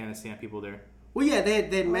and Afghanistan people there. Well, yeah,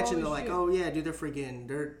 they mentioned, like, oh, yeah, dude,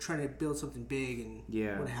 they're trying to build something big,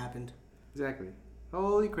 and what happened. Exactly.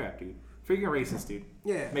 Holy crap, dude. Freaking racist, dude.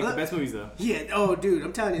 Yeah. Make the best movies, though. Yeah. Oh, dude,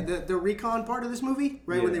 I'm telling you, the recon part of this movie,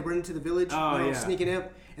 right, when they run into the village, sneaking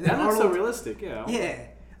up. And then that looks so realistic, yeah. Yeah.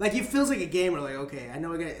 Like, it feels like a game where, like, okay, I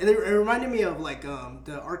know I got it. And it reminded me of, like,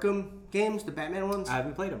 the Arkham games, the Batman ones. I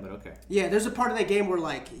haven't played them, but okay. Yeah, there's a part of that game where,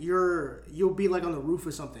 like, you'll be, like, on the roof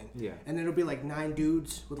or something. Yeah. And then it'll be, like, 9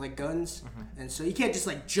 dudes with, like, guns. Mm-hmm. And so you can't just,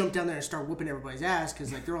 like, jump down there and start whooping everybody's ass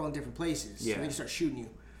because, like, they're all in different places. Yeah. So they can start shooting you.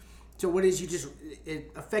 So what is, you just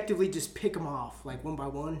effectively just pick them off, like, one by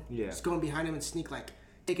one. Yeah. Just going behind them and sneak, like,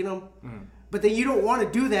 taking them. Mm. But then you don't want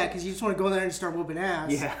to do that because you just want to go there and start whooping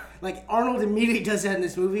ass. Yeah. Like, Arnold immediately does that in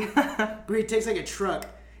this movie. Where he takes, like, a truck,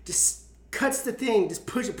 just cuts the thing, just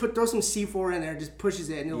throw some C4 in there, just pushes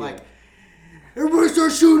it, and you're like, everybody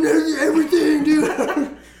start shooting everything,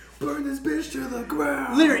 dude. Burn this bitch to the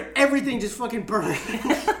ground. Literally, everything just fucking burns.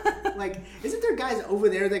 Like, isn't there guys over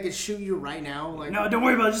there that can shoot you right now? Like, no, don't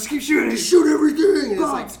worry about it. Just keep shooting. Just shoot everything.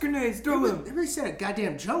 Bombs, it's like, grenades, throw them. Everybody set a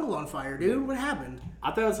goddamn jungle on fire, dude. What happened?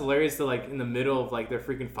 I thought it was hilarious that, like, in the middle of, like, their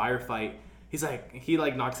freaking firefight, he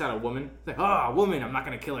knocks out a woman. He's like, a woman, I'm not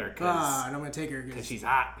going to kill her. And I'm going to take her because she's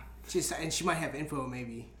hot. And she might have info,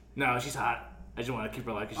 maybe. No, she's hot. I just want to keep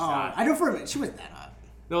her alive because she's hot. I know for a minute. She wasn't that hot.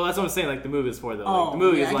 No, that's what I'm saying, like, the movie is for, though. Like, the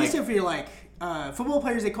movie is I like... guess if you're, like, football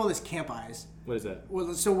players, they call this camp eyes. What is that?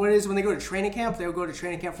 Well, so what is when they go to training camp, they'll go to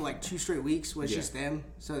training camp for, like, 2 straight weeks where it's just them.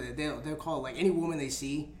 So they'll call it, like, any woman they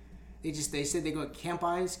see. They said they go to camp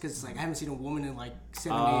eyes because it's like, I haven't seen a woman in, like,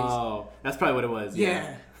 7 days. Oh, that's probably what it was.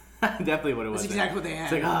 Yeah. Definitely what it was. That's exactly what they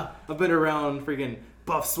had. It's like, I've been around freaking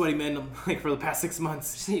buff, sweaty men, like, for the past 6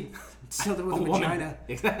 months. Just need something with a vagina.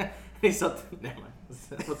 Exactly. Never mind.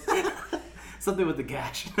 Something with the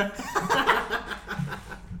gash. You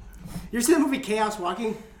ever seen the movie Chaos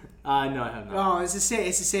Walking? No, I have not. Oh, it's the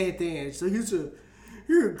same thing. It's like,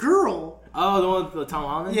 you're a girl. Oh, the one with Tom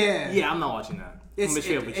Holland? Yeah. Yeah, I'm not watching that.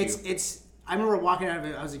 I remember walking out of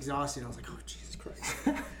it, I was exhausted. I was like, oh, Jesus Christ.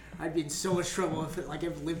 I'd be in so much trouble if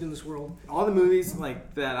I've lived in this world. All the movies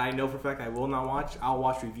like that I know for a fact I will not watch, I'll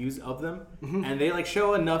watch reviews of them. Mm-hmm. And they like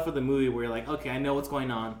show enough of the movie where you're like, okay, I know what's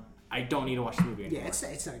going on. I don't need to watch the movie anymore. Yeah,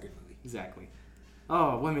 it's not a good movie. Exactly.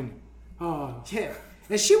 Oh, women. Oh. Yeah.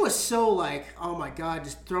 And she was so like, oh my god,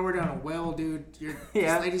 just throw her down a well, dude.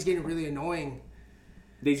 This lady's getting really annoying.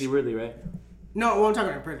 Daisy Ridley, right? No, well, I'm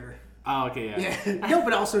talking about Predator. Oh, okay, yeah. Yeah. No,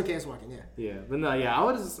 but also Chaos Walking, yeah. Yeah, but no, yeah, I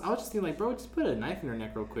was just thinking like, bro, just put a knife in her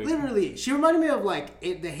neck real quick. Literally, she reminded me of like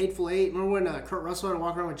the Hateful Eight. Remember when Kurt Russell had to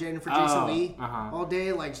walk around with Jennifer Jason Leigh all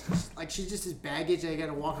day? Like she's just this baggage that you got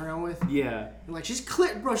to walk around with. Yeah. And like she's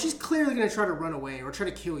clearly gonna try to run away or try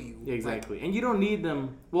to kill you. Yeah, exactly. Like, and you don't need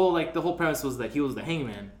them. Well, like the whole premise was that he was the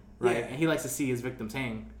hangman, right? Yeah. And he likes to see his victims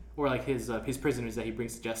hang, or like his prisoners that he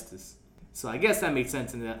brings to justice. So I guess that makes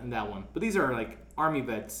sense in that one. But these are like army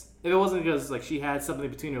vets. If it wasn't because like she had something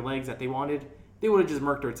between her legs that they wanted, they would have just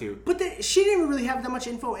murked her too. But she didn't really have that much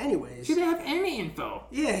info anyways. She didn't have any info.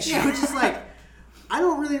 Yeah, she was just like,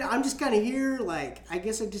 I'm just kind of here, like, I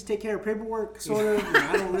guess I just take care of paperwork, sort of.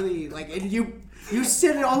 I don't really, like, and you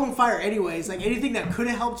set it all on fire anyways. Like, anything that could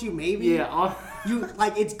have helped you, maybe. Yeah.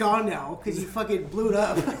 It's gone now because you fucking blew it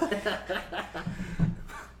up.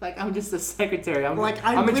 Like, I'm just a secretary.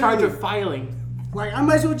 I'm in charge of filing. Like, I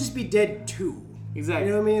might as well just be dead too. Exactly.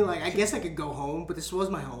 You know what I mean? Like, I guess I could go home, but this was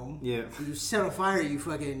my home. Yeah. You set on fire, you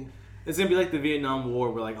fucking... It's gonna be like the Vietnam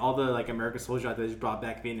War, where like all the like American soldiers out there just brought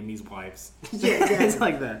back Vietnamese wives. Yeah, exactly. It's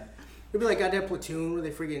like that. It'd be like goddamn Platoon, where they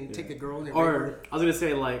freaking take the girl and they rape or her. I was gonna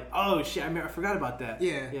say like, oh shit, I forgot about that.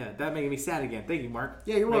 Yeah. Yeah, that making me sad again. Thank you, Mark.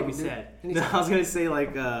 Yeah, you're welcome. Made me sad. No, I was gonna say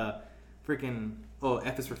like, freaking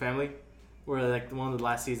F is for Family, where like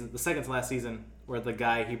the second to last season, where the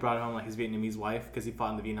guy he brought home like his Vietnamese wife because he fought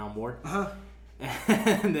in the Vietnam War.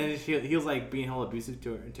 And then he was like being hella abusive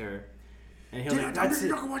to her. And he was like, you're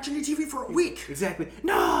not gonna watch any TV for a week. Exactly.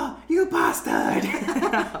 No, you bastard!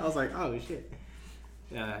 I was like, oh shit.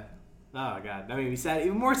 Yeah. Oh god, that made me sad.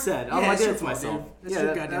 Even more sad. Oh, I did it to myself.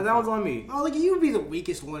 Yeah, that was on me. Oh, like you would be the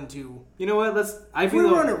weakest one too. You know what? If we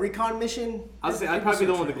were on a recon mission, I'd probably be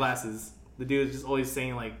the one with the glasses. The dude is just always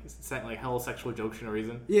saying like hella sexual jokes for no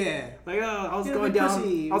reason. Yeah. Like, oh, I was going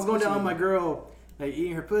down on my girl, like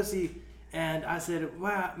eating her pussy. And I said,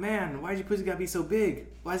 wow, man, why'd your pussy gotta be so big?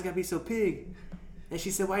 Why's it gotta be so big? And she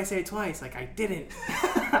said, why you say it twice? Like, I didn't.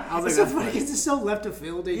 I was it's so funny. It's just so left of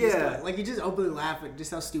field. Yeah. You just openly laugh at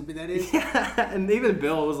just how stupid that is. Yeah. And even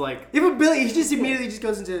Bill was like... Even Billy, he just immediately just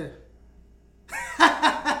goes into...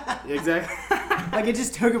 Exactly. Like, it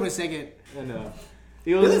just took him a second. I know.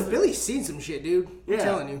 Billy's seen some shit, dude. I'm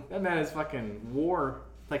telling you. That man is fucking war,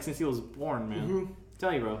 like, since he was born, man. Mm-hmm. I'm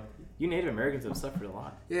telling you, bro. You Native Americans have suffered a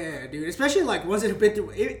lot. Yeah, dude. Especially, like, ones that have been through...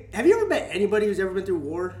 Have you ever met anybody who's ever been through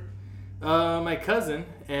war? My cousin,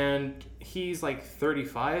 and he's, like,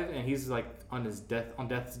 35, and he's, like, on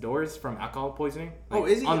death's doors from alcohol poisoning. Like,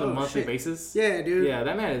 is he? On the monthly basis. Yeah, dude. Yeah,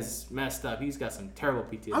 that man is messed up. He's got some terrible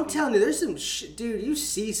PTSD. I'm telling you, there's some shit... Dude, you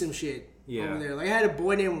see some shit over there. Like, I had a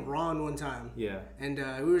boy named Ron one time. Yeah. And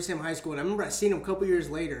we were the same high school, and I remember I seen him a couple years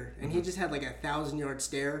later, and he just had, like, 1,000-yard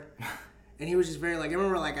stare. And he was just very, like, I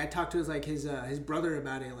remember, like, I talked to his brother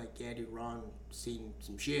about it, like, yeah, dude, Ron seen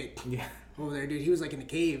some shit over there, dude. He was, like, in the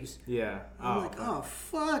caves. Yeah. I'm like, oh,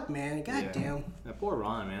 fuck, man. Goddamn. That poor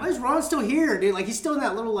Ron, man. Why is Ron still here, dude? Like, he's still in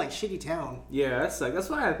that little, like, shitty town. Yeah, that's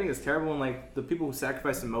why I think it's terrible when, like, the people who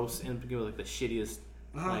sacrifice the most end up giving, like, the shittiest,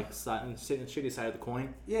 shittiest side of the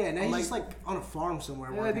coin. Yeah, now he's just, like, on a farm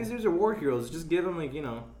somewhere. Yeah, these dudes are war heroes. Just give them, like, give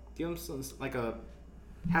them some, like, a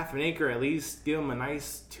half an acre at least. Give them a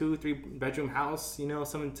nice 2-3 bedroom house,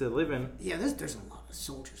 something to live in. Yeah, there's a lot of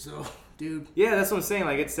soldiers though, dude. Yeah, that's what I'm saying.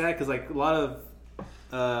 Like, it's sad because like a lot of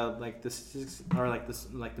the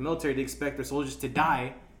military, they expect their soldiers to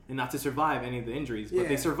die and not to survive any of the injuries, but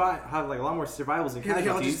they have like a lot more survivals and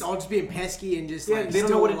casualties. They're all just being pesky and just they don't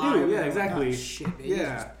know what to do. Yeah, exactly. Oh, shit, man.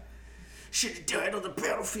 Yeah, should have died on the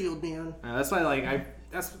battlefield, man. That's why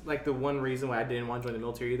that's like the one reason why I didn't want to join the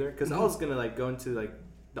military either, because I was gonna like go into like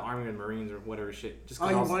the Army and Marines or whatever shit. Just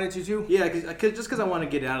you wanted to too? Yeah, because I want to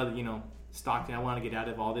get out of Stockton. I want to get out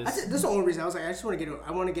of all this. That's the only reason I was like, I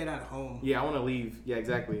want to get out of home. Yeah, I want to leave. Yeah,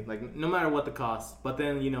 exactly. Like no matter what the cost. But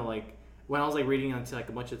then like when I was like reading onto like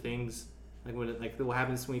a bunch of things, like what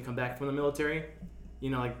happens when you come back from the military,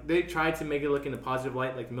 like they try to make it look in a positive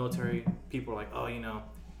light. Like the military people are like, oh, it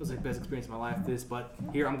was like the best experience of my life. This, but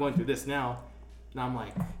here I'm going through this now, and I'm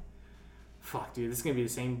like, fuck, dude, this is gonna be the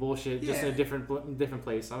same bullshit, just in a different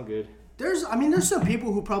place. I'm good. There's some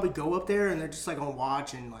people who probably go up there and they're just like on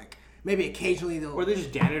watch and like maybe occasionally they'll. Or they're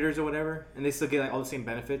just janitors or whatever, and they still get like all the same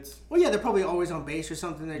benefits. Well, yeah, they're probably always on base or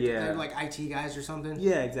something. They're like IT guys or something.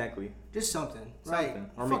 Yeah, exactly. Just something, right?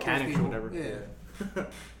 Or mechanics or whatever. Yeah.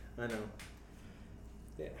 I know.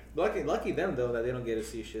 Yeah. Lucky them though that they don't get to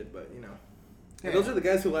see shit, but Yeah. Those are the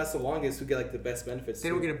guys who last the longest, who get like the best benefits. They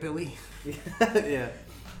don't get a Billy. Yeah.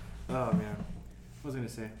 Oh man, what was I gonna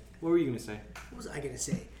say? What were you gonna say? What was I gonna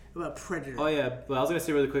say about Predator? Oh yeah, but I was gonna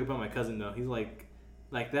say really quick about my cousin though. He's like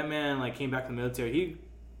that man like came back from the military. He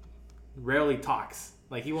rarely talks.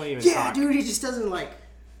 Like he won't even talk. Yeah, dude, he just doesn't like.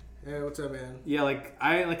 Hey, what's up, man? Yeah,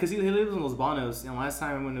 cause he lives in Los Banos, and last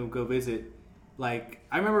time I went to go visit, like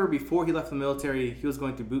I remember before he left the military, he was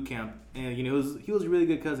going through boot camp, and he was a really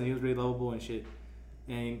good cousin. He was really lovable and shit.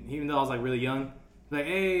 And even though I was like really young, like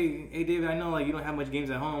hey David, I know like you don't have much games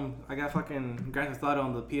at home. I got fucking Grand Theft Auto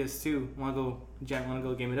on the PS2. Wanna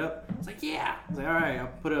go game it up? It's like yeah. I was like all right, I'll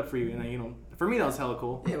put it up for you. And then for me that was hella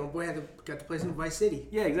cool. Yeah, my boy got to play some Vice City.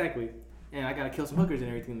 Yeah, exactly. And I got to kill some hookers and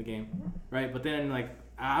everything in the game, right? But then like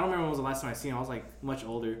I don't remember when was the last time I seen him. I was like much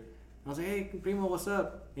older. I was like, hey Primo, what's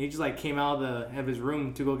up? And he just like came out of his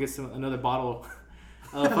room to go get another bottle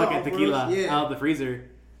of fucking tequila out of the freezer.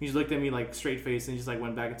 He just looked at me like straight face and just like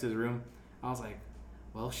went back into his room. I was like,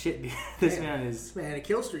 well, shit, dude. This man had a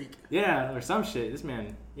kill streak. Yeah, or some shit. This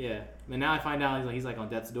man, yeah. And now I find out he's like on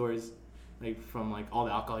death's doors, like from like all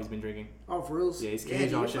the alcohol he's been drinking. Oh, for reals? Yeah,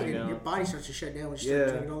 he's all shutting down. Your body starts to shut down when you start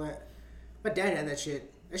drinking all that. My dad had that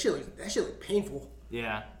shit. That shit looked painful.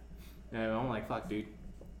 Yeah. Yeah, I'm like, fuck, dude.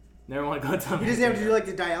 Never want to go down. He doesn't have to do like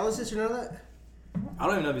the dialysis or none of that. I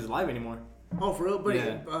don't even know if he's alive anymore. Oh, for real?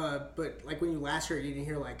 But but like when you last heard, you didn't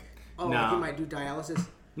hear like, like he might do dialysis.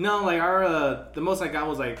 No, like the most I got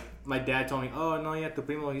was like my dad told me, oh no, yeah, the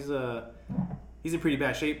Primo, he's in pretty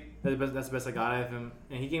bad shape. That's the best I got out of him,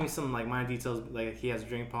 and he gave me some like minor details, like he has a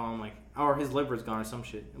drink problem, like or his liver's gone or some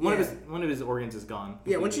shit. One of his organs is gone.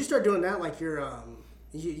 Yeah, once you start doing that, like you're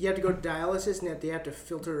you have to go to dialysis and they have to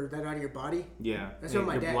filter that out of your body. Yeah, that's what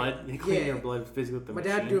my dad. You clean your blood physically with the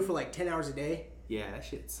machine. My dad would do it for like 10 hours a day. Yeah, that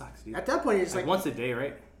shit sucks, dude. At that point, you're just like once a day,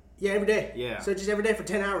 right? Yeah, every day. Yeah. So just every day for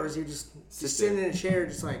 10 hours, you're just sitting in a chair,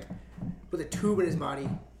 just like with a tube in his body.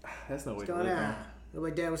 That's no way to live, man. I'm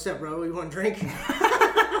like, Dad, what's up, bro? You want a drink?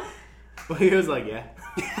 But he was like, yeah.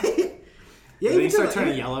 Yeah, he started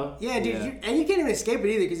turning yellow. Yeah, dude, and you can't even escape it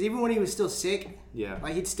either, because even when he was still sick, yeah,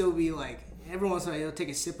 like he'd still be like, every once in a while he'll take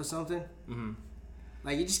a sip of something. Mm-hmm.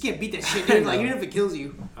 Like you just can't beat that shit, dude. Like even if it kills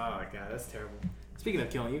you. Oh my god, that's terrible. Speaking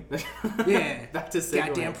of killing you, yeah, back to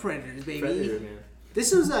goddamn predators, baby. Predator, man.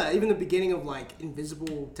 This was even the beginning of like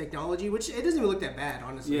invisible technology, which it doesn't even look that bad,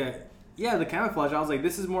 honestly. Yeah, the camouflage. I was like,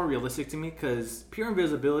 this is more realistic to me because pure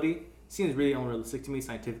invisibility seems really unrealistic to me,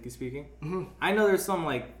 scientifically speaking. Mm-hmm. I know there's some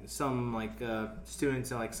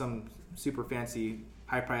students at like some super fancy,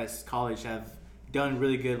 high-priced college have done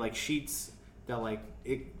really good like sheets that like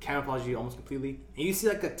it camouflages you almost completely, and you see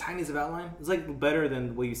like the tiniest of outline. It's like better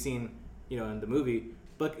than what you've seen, in the movie.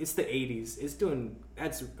 But it's the 80s.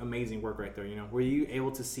 That's amazing work right there. Were you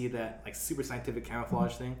able to see that like super scientific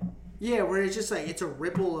camouflage thing? Yeah, where it's just like it's a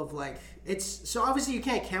ripple of like so obviously you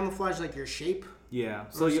can't camouflage like your shape. Yeah,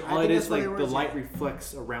 so all it is like the light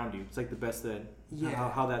reflects around you. It's like the best that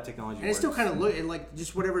how that technology works. And it still kind of like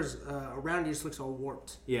just whatever's around you just looks all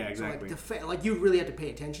warped. Yeah, exactly. So like you really have to pay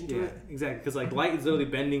attention to it. Exactly, because like light is literally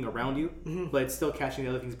bending around you, but it's still catching the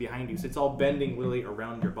other things behind you. So it's all bending literally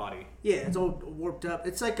around your body. Yeah, it's all warped up.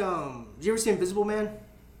 It's like did you ever see Invisible Man?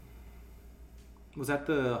 Was that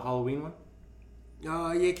the Halloween one?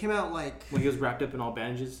 Yeah, it came out like when he was wrapped up in all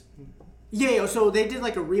bandages. Yeah, so they did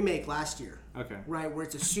like a remake last year. Okay. Right, where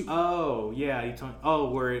it's a suit. Oh yeah, you told me. Oh,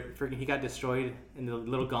 where he got destroyed in the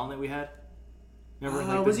little gauntlet we had. Remember,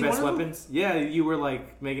 like the best weapons. Yeah, you were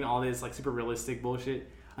like making all this like super realistic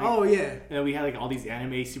bullshit. Like, and we had like all these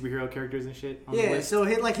anime superhero characters and shit. Yeah, so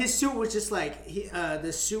his suit was just like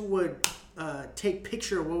the suit would take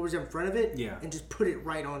picture of what was in front of it. Yeah. And just put it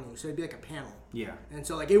right on you, so it'd be like a panel. Yeah. And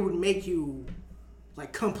so like it would make you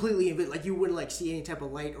like completely like you wouldn't like see any type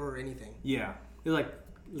of light or anything. Yeah. It was like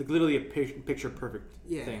literally a picture perfect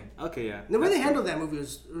thing. Okay, yeah. And the way they handled that movie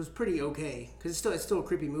was pretty okay because it's still a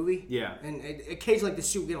creepy movie. Yeah. And occasionally like the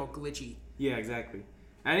suit would get all glitchy. Yeah, exactly.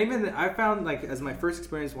 And even I found like as my first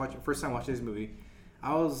time watching this movie,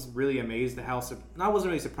 I was really amazed at how I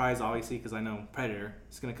wasn't really surprised obviously because I know Predator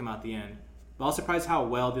is gonna come out at the end. But I was surprised how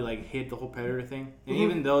well they like hid the whole Predator thing. And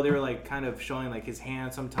even though they were like kind of showing like his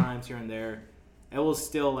hand sometimes here and there, it was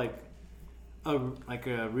still like a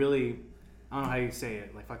really, I don't know how you say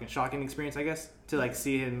it, like fucking shocking experience, I guess, to like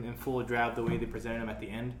see him in full drab the way they presented him at the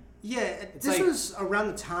end. Yeah, this was around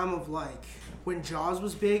the time of like when Jaws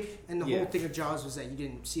was big, and the whole thing of Jaws was that you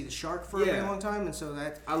didn't see the shark for a very long time, and so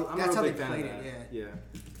that's how they played it. Yeah.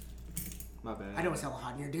 My bad. I know it's hella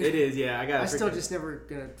hot in here, dude. It is, yeah. I still just never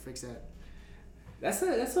gonna fix that.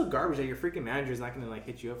 That's so garbage that your freaking manager's not gonna like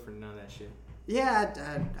hit you up for none of that shit. Yeah,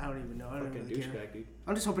 I don't even know. I don't fucking really care. Douchebag, dude.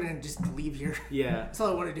 I'm just hoping to just leave here. Yeah. That's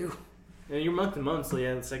all I want to do. And you're month to month, so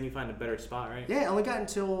yeah, it's like you find a better spot, right? Yeah, I only got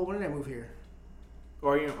until when did I move here?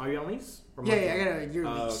 Or are you on lease? Or Yeah, I got a year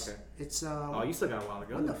lease. Okay. It's Oh, you still got a while to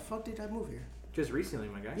go. when the fuck did I move here? Just recently,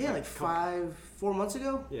 my guy. Yeah, like 4 months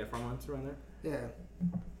ago. Yeah, 4 months around there. Yeah.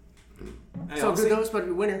 Hey, So honestly, good though. It's about to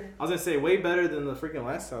be winter. I was gonna say way better than the freaking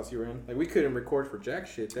last house you were in. Like we couldn't record for jack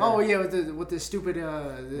shit. There. Oh yeah, with the stupid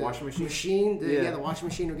the Washing machine? Yeah. Yeah. The washing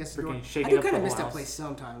machine against the door. Freaking shaking I do up kind the of whole miss that house. place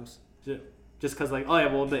sometimes. Just cause like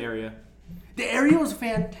the area. The area was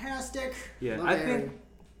fantastic. Yeah, Love I the think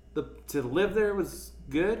area. to live there was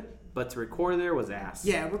good, but to record there was ass.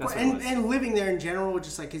 Yeah, That's what it and, was. and living there in general,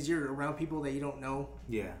 just like because you're around people that you don't know.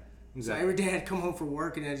 Yeah, So exactly. every day I'd come home from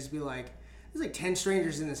work and I'd just be like, "There's like 10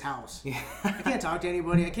 strangers in this house. Yeah. I can't talk to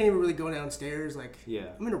anybody. I can't even really go downstairs. Like, Yeah.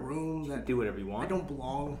 I'm in a room that Do whatever you want. I don't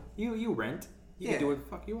belong. You rent. You Yeah. can do what the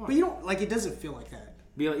fuck you want. But you don't like. It doesn't feel like that.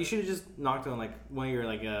 Be like, you should have just knocked on like one of your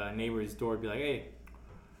like neighbor's door. And be like, hey,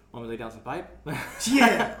 want me to lay down some pipe?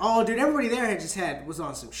 Yeah. Oh, dude, everybody there was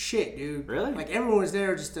on some shit, dude. Really? Like everyone was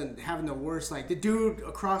there just having the worst. Like the dude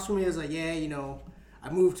across from me was like, yeah, I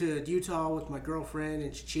moved to Utah with my girlfriend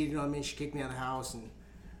and she cheated on me and she kicked me out of the house and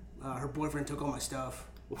her boyfriend took all my stuff.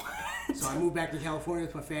 What? So I moved back to California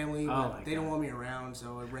with my family, Oh but my they don't God. want me around,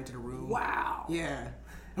 so I rented a room. Wow. Yeah.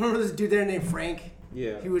 I remember this dude there named Frank.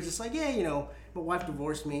 Yeah. He was just like, yeah, my wife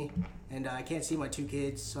divorced me and I can't see my 2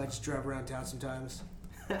 kids, so I just drive around town sometimes.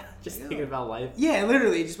 Just thinking about life. Yeah,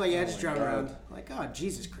 literally, just like, just my drive God. around. Like, oh,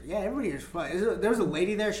 Jesus Christ. Yeah, everybody was fun. There was a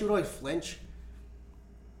lady there, she would always flinch.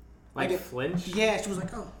 Like Like flinch. Yeah, she was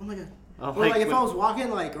like, oh my God. Oh, Or like if when- I was walking,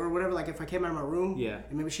 like, or whatever, like if I came out of my room, Yeah.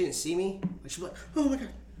 and maybe she didn't see me, like she'd be like, oh my God.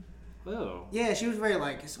 Oh. Yeah, she was very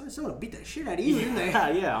like, someone beat the shit out of you, didn't they? Yeah,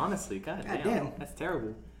 yeah, honestly. God damn. damn. That's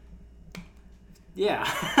terrible. Yeah.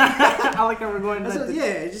 I like how we're going That's like, what- yeah,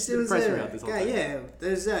 it was depressing route this whole time. yeah.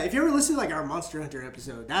 There's if you ever listen to like our Monster Hunter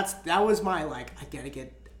episode, that was my like I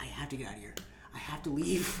have to get out of here. I have to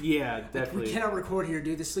leave. Yeah, definitely. We cannot record here,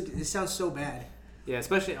 dude. This sounds so bad. Yeah,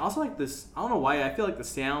 especially also like this. I don't know why. I feel like the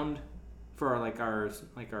sound for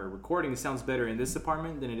our recording sounds better in this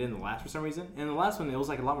apartment than it did in the last for some reason. And the last one it was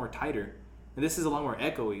like a lot more tighter, and this is a lot more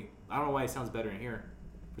echoey. I don't know why it sounds better in here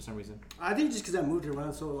for some reason. I think just because I moved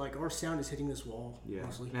around, so like our sound is hitting this wall Yeah,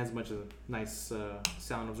 mostly. it has a bunch of nice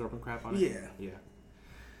sound absorbing crap on it. Yeah,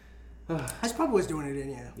 Yeah. that's probably what's doing it in.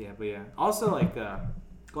 Yeah. Yeah, but yeah. Also, like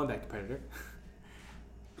going back to Predator.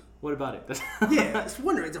 What about it? Yeah, it's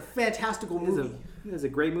Wonder. It's a fantastical movie. It's a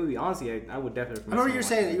great movie. Honestly, I would definitely. I remember you were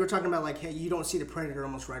saying that you were talking about like, hey, you don't see the Predator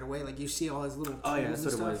almost right away. Like you see all his little. Oh yeah, tools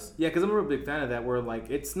that's and what it stuff. was. Yeah, because I'm a real big fan of that. Where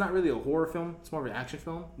like it's not really a horror film; it's more of an action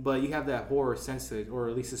film. But you have that horror sense to it, or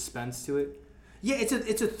at least suspense to it. Yeah,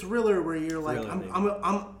 it's a thriller where you're like, Thriller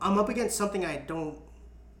I'm up against something I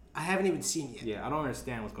haven't even seen yet. Yeah, I don't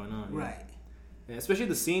understand what's going on. Yeah. Right. Yeah, especially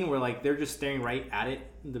the scene where like they're just staring right at it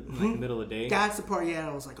in the, like, the middle of the day. That's the part. Yeah,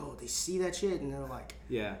 I was like, oh, they see that shit, and they're like,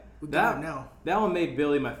 Yeah, we got him now. that one made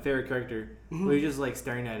Billy my favorite character. Where he's just like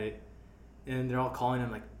staring at it, and they're all calling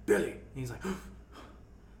him like Billy, and he's like,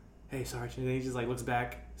 "Hey, Sarge," and then he just like looks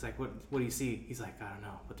back. He's like, "What do you see?" He's like, "I don't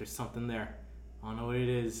know, but there's something there. I don't know what it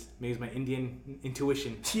is. Maybe it's my Indian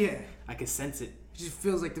intuition. Yeah, I can sense it." it just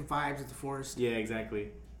feels like the vibes of the forest. Yeah, exactly.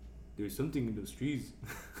 There's something in those trees.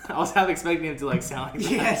 I was half expecting him to like sound like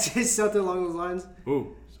that. Yeah, it's just something along those lines. Oh,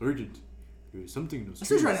 Sergeant, there's something in those I'm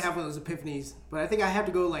trees. still trying to have one of those epiphanies, but I think I have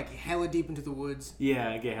to go like hella deep into the woods.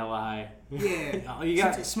 Yeah, get hella high. Yeah, Oh, you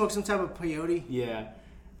got smoke some type of peyote. yeah,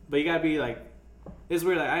 but you gotta be like. It's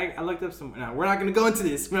weird. Like I looked up some. No, we're not gonna go into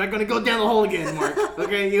this. We're not gonna go down the hole again, Mark.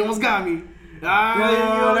 Okay, you almost got me. You're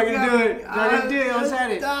not gonna do it. You're not gonna do it. I almost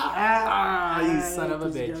had it. You son of a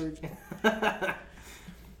piece bitch. I'm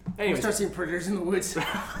Anyways, start seeing predators in the woods.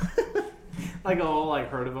 like a whole like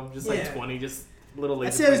herd of them, just like Yeah. 20, just little. I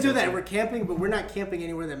laser said let's do pointers. that. We're camping, but we're not camping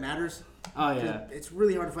anywhere that matters. Oh yeah, It's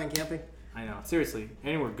really hard to find camping. I know. Seriously,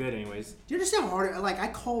 anywhere good, anyways. Do you understand how hard? Like I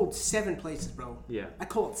called 7 places, bro. Yeah. I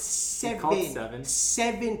called 7. called 7?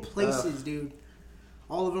 7 places, dude.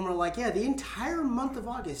 All of them are like, yeah, the entire month of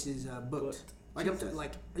August is booked. Like, I'm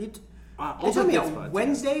like, are you? Wow, They tell me good a spots,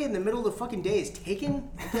 Wednesday in the middle of the fucking day is taken.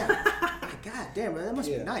 Yeah. God damn, bro, that must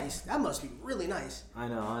Yeah. be nice. That must be really nice. I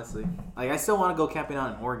know, honestly. Like, I still want to go camping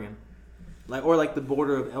out in Oregon, like or like the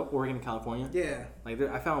border of Oregon and California. Yeah. Like,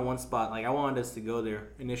 I found one spot. Like, I wanted us to go there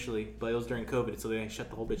initially, but it was during COVID, so they shut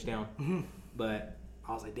the whole bitch down. But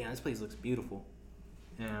I was like, damn, this place looks beautiful,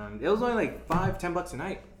 and it was only like $5-10 a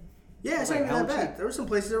night. Yeah, it's Like, not even that hella bad. There were some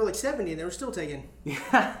places that were like 70 and they were still taken.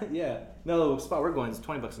 Yeah, yeah. No, the spot we're going is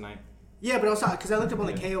 $20 a night. Yeah, but also because I looked up on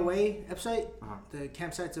the KOA website, Uh-huh. the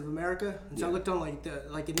Campsites of America, and so I Yeah. looked on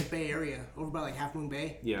like in the Bay Area, over by like Half Moon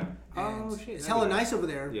Bay. Yeah. And Oh shit. it's that'd hella be nice over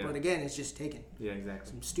there, Yeah. but again, it's just taken. Yeah, exactly.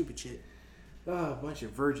 Some stupid shit. Oh, a bunch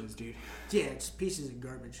of virgins, dude. Yeah, it's pieces of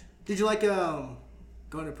garbage. Did you like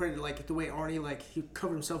going to Predator, like the way Arnie, like he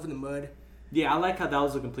covered himself in the mud? Yeah, I like how that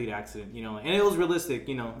was a complete accident, you know, and it was realistic,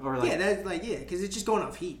 you know, or like yeah, that's like because it's just going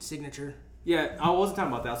off heat signature. Yeah, I wasn't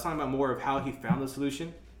talking about that. I was talking about more of how he found the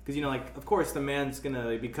solution. Because, you know, like, of course, the man's going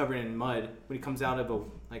to be covered in mud when he comes out of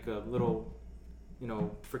a little, you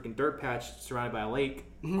know, freaking dirt patch surrounded by a lake.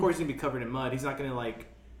 Mm-hmm. Of course, he's going to be covered in mud. He's not going to, like,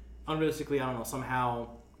 unrealistically, I don't know, somehow,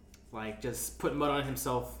 like, just put mud on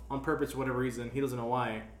himself on purpose for whatever reason. He doesn't know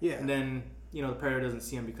why. Yeah. And then, you know, the predator doesn't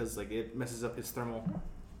see him because, like, it messes up his thermal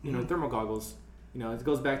goggles. You know, it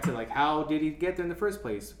goes back to, like, how did he get there in the first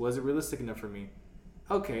place? Was it realistic enough for me?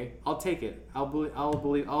 Okay, I'll take it.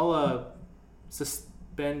 I'll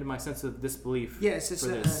suspend my sense of disbelief. Yeah,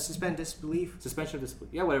 suspend disbelief. Suspension of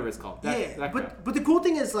disbelief. Yeah, whatever it's called. But the cool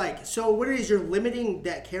thing is, like, so what it is, you're limiting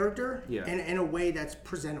that character in a way that's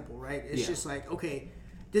presentable, right? It's just like, okay,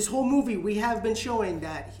 this whole movie we have been showing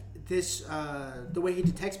that this the way he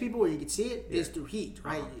detects people, where you can see it, is through heat,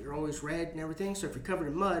 right? You're always red and everything. So if you're covered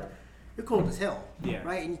in mud, you're cold as hell,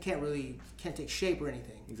 right? And you can't take shape or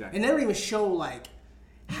anything. Exactly. And they don't even show like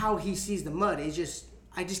how he sees the mud. It's just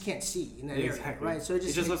I just can't see in that area, right? So it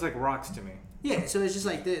just looks like rocks to me. Yeah, so it's just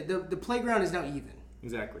like the playground is now even.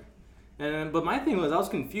 Exactly. But my thing was I was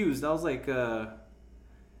confused. I was like, or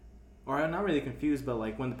I'm not really confused, but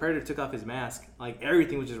like when the predator took off his mask, like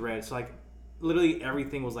everything was just red. So like literally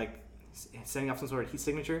everything was like sending off some sort of heat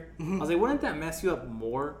signature. Mm-hmm. I was like, wouldn't that mess you up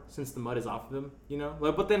more since the mud is off of him? You know,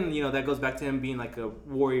 but then you know that goes back to him being like a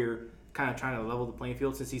warrior, kind of trying to level the playing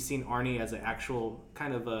field since he's seen Arnie as an actual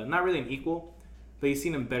kind of not really an equal, but he's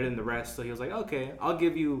seen him better than the rest. So he was like, okay, I'll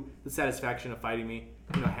give you the satisfaction of fighting me,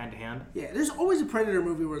 you know, hand to hand. Yeah, there's always a Predator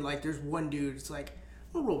movie where like there's one dude. It's like,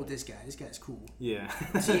 I'll roll with this guy. This guy's cool. Yeah.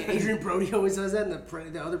 See, Adrian Brody always does that in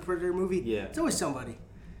the other Predator movie. Yeah. It's always somebody.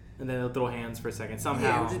 And then they'll throw hands for a second somehow.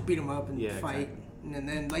 Yeah, we'll just beat them up and fight. Exactly. And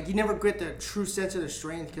then like you never get the true sense of their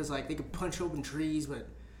strength because like they could punch open trees, but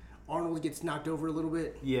Arnold gets knocked over a little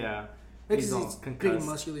bit. Yeah. Because he's big and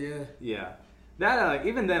muscular, yeah. Yeah. That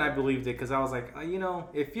even then I believed it because I was like, you know,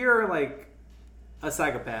 if you're like a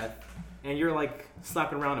psychopath and you're like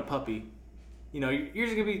slapping around a puppy, you know, you're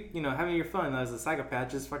just gonna be, you know, having your fun as a psychopath,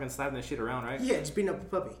 just fucking slapping that shit around, right? Yeah, just beating up a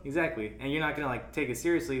puppy. Exactly, and you're not gonna like take it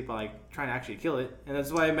seriously by like trying to actually kill it, and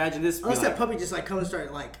that's why I imagine this. Unless that puppy just like comes and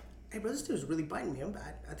start like, hey, bro, this dude's really biting me. I'm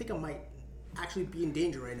bad. I think I might actually be in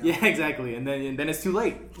danger right now. Yeah, exactly, and then it's too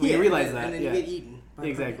late when you realize that. And then you get eaten.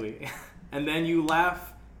 Exactly, and then you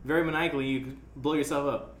laugh very maniacally. You blow yourself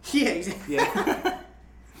up. Yeah, exactly. Yeah,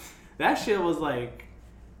 that shit was like.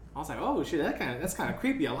 I was like, oh shit, that's kind of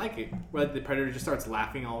creepy. I like it. Where like, the predator just starts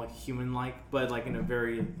laughing all human-like, but like in a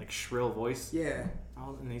very like shrill voice. Yeah.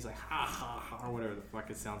 And he's like, ha ha ha, or whatever the fuck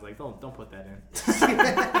it sounds like. Don't put that in.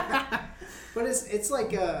 But it's like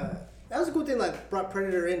that was a cool thing. Like brought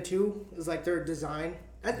Predator in too. Is like their design.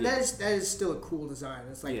 That is still a cool design.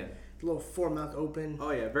 It's like a little foremouth open.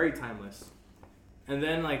 Oh yeah, very timeless. And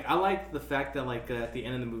then like I like the fact that like at the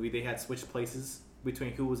end of the movie they had switched places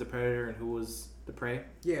between who was a predator and who was the prey.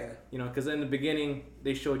 Yeah. You know, because in the beginning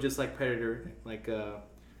they showed just like Predator, like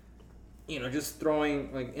you know, just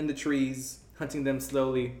throwing like in the trees, hunting them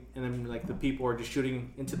slowly, and then like the people are just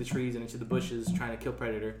shooting into the trees and into the bushes trying to kill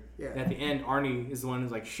Predator. Yeah. And at the end, Arnie is the one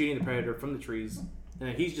who's like shooting the Predator from the trees, and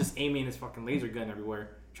then he's just aiming his fucking laser gun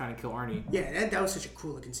everywhere, trying to kill Arnie. Yeah, that was such a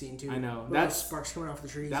cool looking scene too. I know. That's sparks coming off the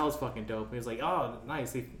trees. That was fucking dope. It was like, oh,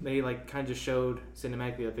 nice. They like kind of just showed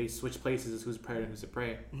cinematically that they switched places as who's Predator and who's the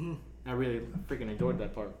prey. Mm-hmm. I really freaking enjoyed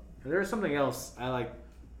that part. And there was something else I like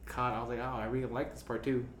caught. I was like, oh, I really like this part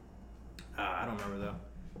too. I don't remember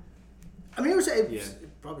though. I mean, it was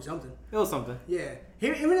probably something. It was something. Yeah,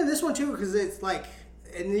 even in this one too, because it's like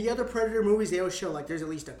in the other Predator movies, they always show like there's at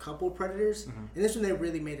least a couple Predators. Mm-hmm. In this one, they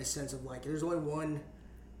really made a sense of like there's only one,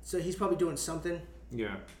 so he's probably doing something.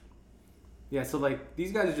 Yeah. Yeah. So like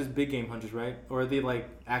these guys are just big game hunters, right? Or are they like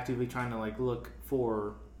actively trying to like look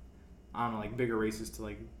for, I don't know, like bigger races to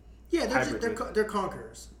like. Yeah, they're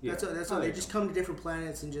conquerors. Yeah. That's all. They just come to different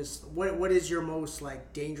planets and just what is your most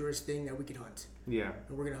like dangerous thing that we can hunt? Yeah.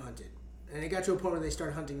 And we're gonna hunt it. And it got to a point where they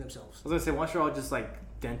started hunting themselves. I was gonna say, once you're all just like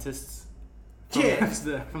dentists. From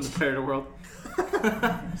the Predator world.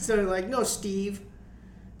 So like, no, Steve,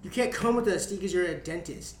 you can't come with us, Steve, because you're a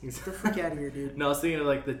dentist. Get the freak out of here, dude. No, I was thinking of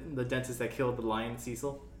like the dentist that killed the lion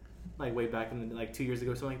Cecil, like way back in like 2 years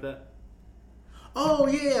ago or something like that. Oh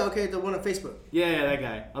yeah, okay, the one on Facebook. Yeah, that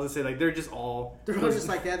guy. I was gonna say like they're all just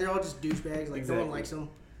like that. They're all just douchebags. Like exactly. No one likes them.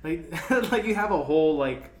 Like like you have a whole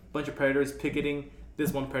like bunch of predators picketing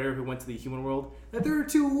this one predator who went to the human world. That they're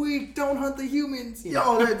too weak. Don't hunt the humans. You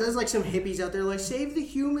know? There's like some hippies out there like save the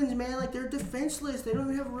humans, man. Like they're defenseless. They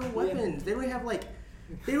don't even have real weapons. Yeah.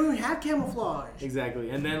 They don't even have camouflage. Exactly.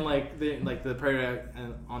 And then like the predator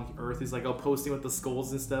on Earth is like posting with the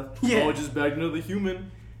skulls and stuff. Yeah. Oh, just back into the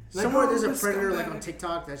human. Somewhere there's a predator like on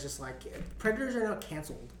TikTok that's just like predators are now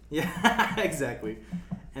canceled. Yeah, exactly.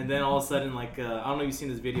 And then all of a sudden, like I don't know if you've seen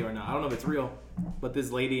this video or not. I don't know if it's real, but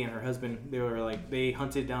this lady and her husband, they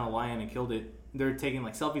hunted down a lion and killed it. They're taking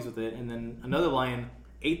like selfies with it, and then another lion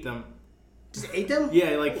ate them. Just ate them?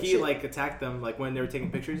 Yeah, like he like attacked them like when they were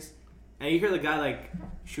taking pictures, and you hear the guy like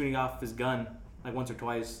shooting off his gun like once or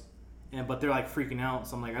twice. But they're like freaking out,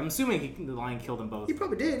 so I'm assuming the lion killed them both. He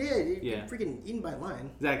probably did, yeah. Freaking eaten by a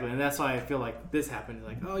lion. Exactly, and that's why I feel like this happened.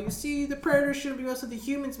 Like, oh, you see, the predators shouldn't be messing with the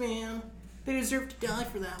humans, man. They deserve to die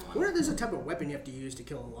for that one. I wonder if there's a type of weapon you have to use to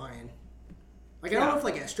kill a lion. Like, I don't know if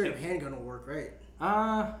like a straight up handgun will work, right?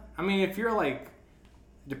 I mean, if you're like,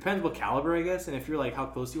 depends what caliber, I guess, and if you're like how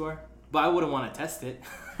close you are. But I wouldn't want to test it.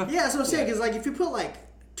 Yeah, that's what I'm saying. Because like, if you put like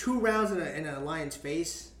 2 rounds in a lion's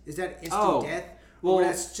face, is that instant death? Well,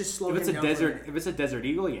 that's just slow if it's a desert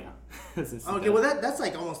eagle, yeah. Okay, well that's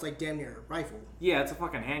like almost like damn near a rifle. Yeah, it's a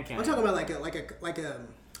fucking hand cannon. I'm talking about like a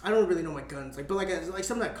I don't really know my guns, but like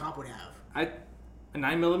something that a cop would have. A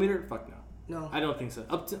 9mm? Fuck no. No, I don't think so.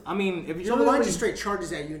 If you're so the lion just straight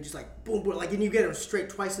charges at you and just like boom, boom, like and you get him straight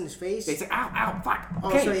twice in his face. They say ow, ow, fuck. Oh,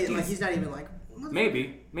 okay, so he's not even like.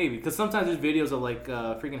 Maybe, because sometimes there's videos of like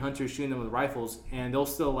freaking hunters shooting them with rifles, and they'll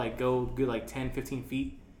still like go good like 10, 15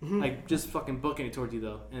 feet. Mm-hmm. Like just fucking booking it towards you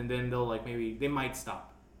though, and then they'll like they might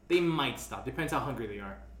stop. Depends how hungry they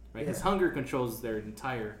are, right? Because hunger controls their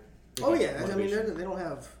entire. Oh yeah, motivation. I mean they don't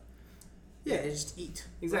have. Yeah, they just eat.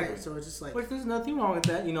 Exactly. Right? So it's just like. But there's nothing wrong with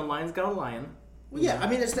that, lions got a lion. Well, yeah, I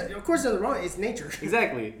mean of course there's nothing wrong. It's nature.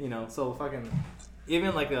 Exactly, so fucking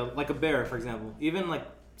even like a bear, for example. Even like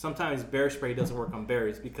sometimes bear spray doesn't work on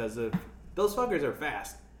bears because of those fuckers are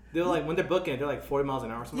fast. They're like when they're booking, they're like 40 miles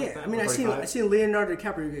an hour or something like that. I mean, I seen Leonardo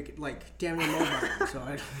DiCaprio get like damn near mobile, so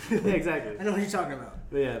yeah, exactly. I know what you're talking about.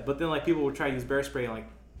 But then like people will try to use bear spray and like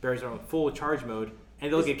bears are on full charge mode,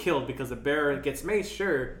 and they'll get killed because the bear gets maced,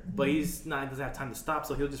 sure, but doesn't have time to stop,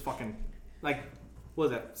 so he'll just fucking like what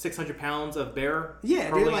is that 600 pounds of bear?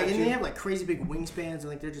 Yeah, dude, like and they have like crazy big wingspans, and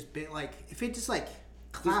like they're just big. Like if it just like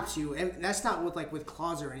claps you, and that's not with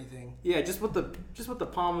claws or anything. Yeah, just with the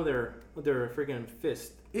palm of their freaking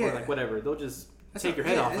fist. Yeah. Or like whatever, they'll just take your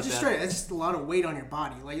head off. It's just that's just a lot of weight on your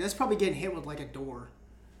body. Like that's probably getting hit with like a door.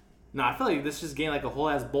 No, I feel like this just getting like a whole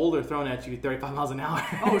ass boulder thrown at you 35 miles an hour.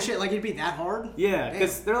 Oh shit! Like it'd be that hard? Yeah,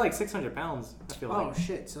 because they're like 600 pounds. I feel like. Oh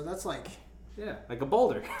shit! So that's like. Yeah, like a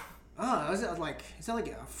boulder. Oh, is that like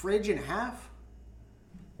a fridge and a half?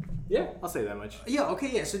 Yeah, I'll say that much. Yeah, okay,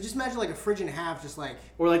 yeah. So just imagine like a fridge and a half, just like.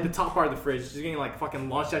 Or like the top part of the fridge, just getting like fucking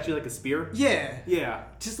launched at you like a spear. Yeah. Yeah.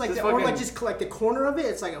 Just like that, or like just like the corner of it.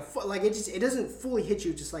 It's like like it doesn't fully hit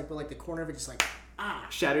you, just like but like the corner of it just like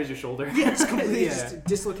shatters your shoulder. Yeah, it's completely just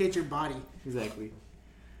dislocates your body. Exactly.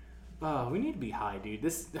 We need to be high, dude.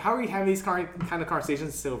 How are we having these kind of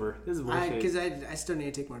conversations sober? This is bullshit. Because I still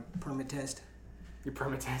need to take my permit test. Your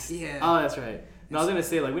permit test? Yeah. Oh, that's right. No, I was gonna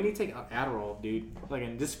say like we need to take Adderall, dude. Like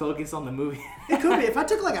and just focus on the movie. It could be. If I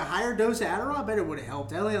took like a higher dose of Adderall, I bet it would have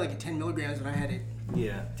helped. I only had like 10 milligrams when I had it.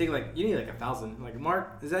 Yeah. You need like 1,000. Like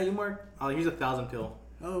Mark, is that you, Mark? Oh, here's 1,000 pill.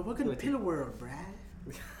 Oh, welcome to pill world, Brad.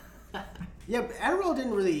 Yeah, but Adderall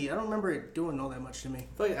didn't really. I don't remember it doing all that much to me.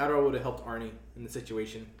 I feel like Adderall would have helped Arnie in the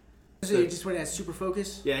situation. So you just went at super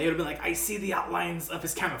focus? Yeah, he would have been like, I see the outlines of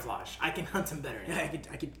his camouflage. I can hunt him better now. Yeah,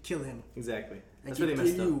 I could kill him. Exactly. That's where they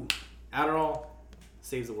messed up. Adderall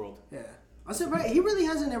saves the world. Yeah. I said, right, he really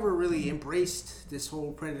hasn't ever really embraced this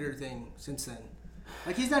whole Predator thing since then.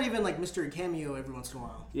 Like, he's not even like Mr. Cameo every once in a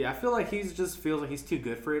while. Yeah, I feel like he just feels like he's too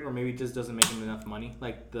good for it, or maybe it just doesn't make him enough money.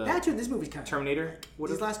 Like the actually, this movie's kind of Terminator.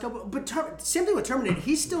 His last couple, but same thing with Terminator.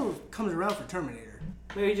 He still comes around for Terminator.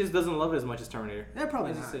 Maybe he just doesn't love it as much as Terminator. Yeah,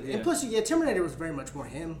 probably not. And plus, Terminator was very much more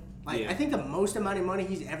him. Like, I think the most amount of money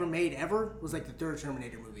he's ever made was like the third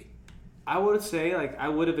Terminator movie. I would say like I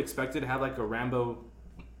would have expected to have like a Rambo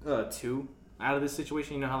 2 out of this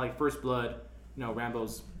situation. You know how like First Blood,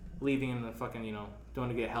 Rambo's leaving and the fucking going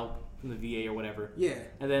to get help from the VA or whatever. Yeah.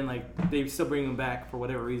 And then like they still bring him back for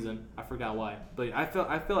whatever reason. I forgot why, but I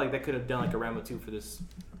feel like they could have done like a Rambo 2 for this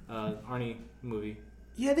Arnie movie.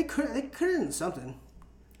 Yeah, they could have done something.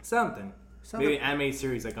 Something. Maybe an anime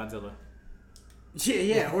series like Godzilla.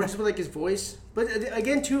 Yeah, or just with like his voice. But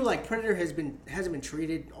again, too, like Predator hasn't been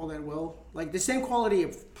treated all that well. Like the same quality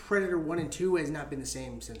of Predator 1 and 2 has not been the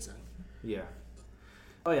same since then. Yeah.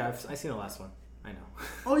 Oh yeah, I've seen the last one. I know.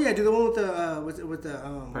 Oh yeah, do the one with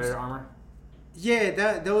the Predator armor.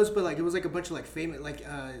 Yeah, those, but like it was like a bunch of like famous like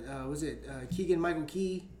was it Keegan Michael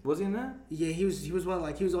Key? Was he in that? Yeah, he was one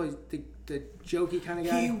like he was always the jokey kind of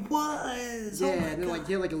guy. He was. Yeah, oh and then like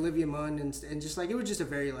he had like Olivia Munn and just like it was just a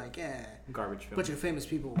very like garbage film. bunch of famous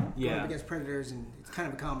people going up against predators, and it's kind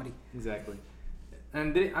of a comedy. Exactly.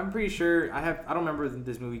 And I'm pretty sure I don't remember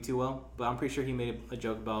this movie too well, but I'm pretty sure he made a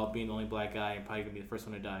joke about being the only black guy and probably gonna be the first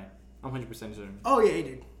one to die. I'm 100% certain. Oh yeah, he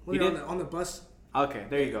did. He did? On the bus. Okay,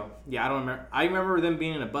 there you go. Yeah, I don't remember. I remember them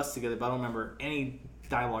being in a bus together, but I don't remember any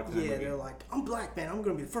dialogue. Yeah, they're like, "I'm black, man. I'm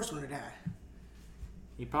gonna be the first one to die."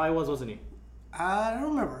 He probably was, wasn't he? I don't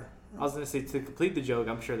remember. I was gonna say to complete the joke.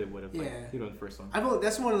 I'm sure they would have. Yeah, he was the first one.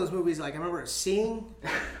 That's one of those movies like I remember seeing.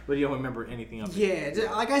 But you don't remember anything of it.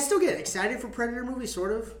 Yeah, like I still get excited for Predator movies,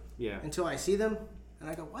 sort of. Yeah. Until I see them, and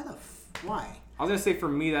I go, why? I was gonna say for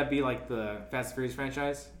me that'd be like the Fast and Furious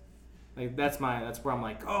franchise. Like that's where I'm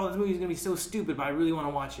like, oh, this movie's gonna be so stupid, but I really want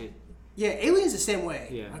to watch it. Yeah, Alien's the same way.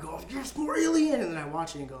 Yeah. I go, yes, more Alien, and then I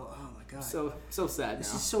watch it and go, oh my god. So sad.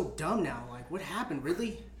 This is so dumb now. Like, what happened,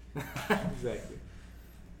 Ridley? Exactly.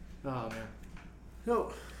 Oh man.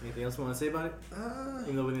 So, anything else you want to say about it?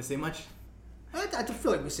 Even though we didn't say much. I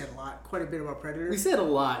feel like we said quite a bit about Predator. We said a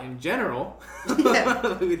lot in general.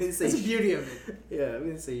 Yeah. We didn't say. That's the beauty of it. Yeah, we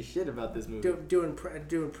didn't say shit about this movie. Doing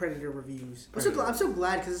Predator reviews. I'm so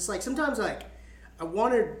glad because it's like sometimes like I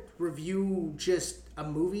want to review just a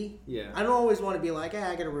movie. Yeah. I don't always want to be like,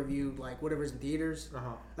 I got to review like whatever's in theaters.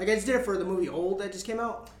 Like I just did it for the movie Old that just came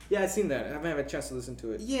out. Yeah, I've seen that. I haven't had a chance to listen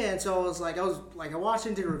to it. Yeah, and so I watched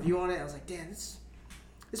it, did a review on it. I was like, damn, this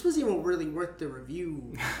wasn't even really worth the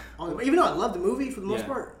review. Even though I loved the movie for the most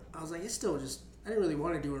part, I was like, it's still just, I didn't really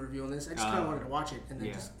want to do a review on this. I just kind of wanted to watch it and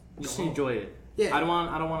then just enjoy it. Yeah. I don't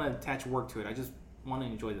want to attach work to it. I just want to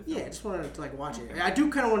enjoy the film. Yeah, I just wanted to like watch it. I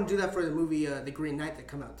do kind of want to do that for the movie The Green Knight that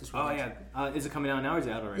come out this week. Oh yeah, is it coming out now or is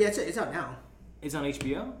it out already? Yeah, it's out now. It's on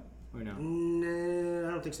HBO or no? No,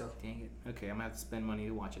 I don't think so. Dang it. Okay, I'm gonna have to spend money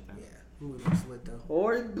to watch it then. Yeah, the movie looks lit though.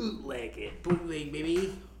 Or bootleg it. Bootleg,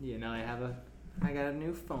 baby. Yeah, now I got a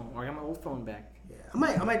new phone, or I got my old phone back. Yeah,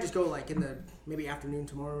 I might just go like in the maybe afternoon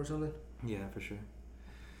tomorrow or something. Yeah, for sure.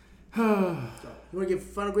 So, you want to give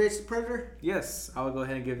final grades to Predator? Yes, I would go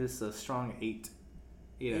ahead and give this a strong 8.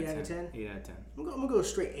 8 out of 10. 8 out of 10. I'm gonna go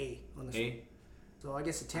straight A on this. A. One. So I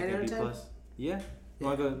guess a 10 out of 10. Plus. Yeah. You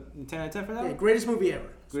want to go 10 out of 10 for that? Yeah, greatest movie ever.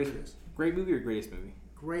 Great movie or greatest movie?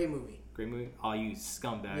 Great movie. Great movie? Oh, you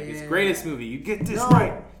scumbag. Yeah. It's greatest movie. You get this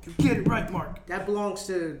right. You get it right, Mark. That belongs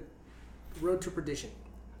to Road to Perdition.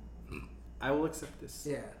 I will accept this.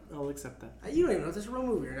 Yeah. I will accept that. You don't even know if this is a real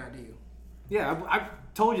movie or not, do you? Yeah, I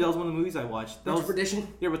told you that was one of the movies I watched. Road to Perdition?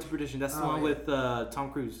 Yeah, Road to Perdition. That's the one with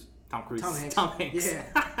Tom Cruise. Tom Hanks. Yeah.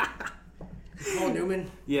 Paul Newman.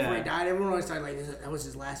 Yeah. Before he died, everyone always thought like that was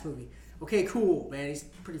his last movie. Okay, cool, man. He's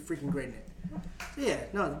pretty freaking great in it. So yeah,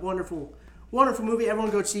 no, wonderful movie. Everyone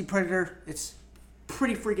go see Predator. It's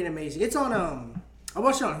pretty freaking amazing. It's on I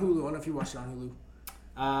watched it on Hulu. I don't know if you watched it on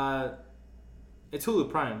Hulu. It's Hulu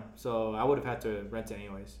Prime, so I would have had to rent it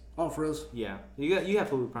anyways. Oh, for reals? Yeah. You have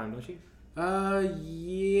Hulu Prime, don't you?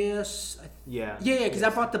 Yes. Yeah. Yeah, because I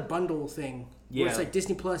bought the bundle thing. Yeah. Where it's like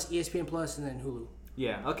Disney Plus, ESPN Plus, and then Hulu.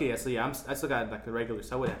 Yeah. Okay. Yeah. So yeah, I still got like the regular,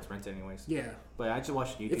 so I would have to rent it anyways. Yeah. But I just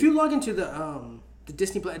watched YouTube. If you log into the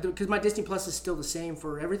Disney Plus, because my Disney Plus is still the same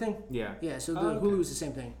for everything. Yeah. Yeah. So the Hulu is the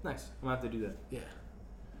same thing. Nice. I'm gonna have to do that. Yeah.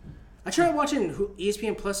 I try watching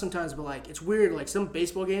ESPN Plus sometimes, but like it's weird. Like some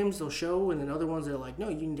baseball games they'll show, and then other ones they're like, no,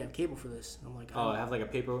 you need to have cable for this. And I'm like, I have like a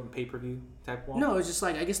pay-per-view type wall. No, it's just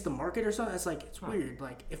like I guess the market or something. It's like it's weird.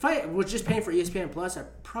 Like if I was just paying for ESPN Plus,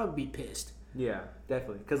 I'd probably be pissed. Yeah,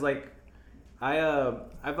 definitely. Because like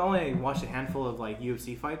I've only watched a handful of like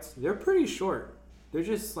UFC fights. They're pretty short. They're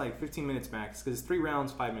just like 15 minutes max because it's 3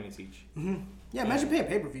 rounds, 5 minutes each. Mm-hmm. Yeah, imagine paying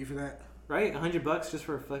pay-per-view for that. Right, $100 just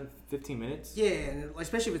for like 15 minutes. Yeah, and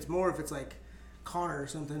especially if it's more, if it's like Connor or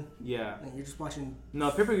something. Yeah. And you're just watching.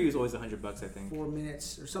 No, pay-per-view is always $100, I think. 4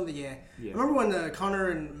 minutes or something. Yeah. Yeah. I remember when Connor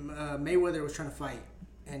and Mayweather was trying to fight,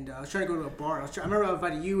 and I was trying to go to a bar. I remember I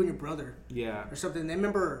invited you and your brother. Yeah. Or something. And I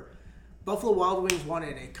remember Buffalo Wild Wings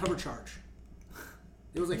wanted a cover charge.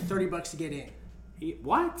 It was like $30 to get in.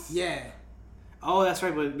 What? Yeah. Oh, that's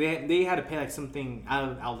right. But they had to pay like something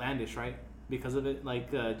outlandish, right? Because of it,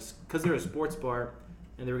 like because they're a sports bar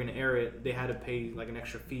and they were gonna air it, they had to pay like an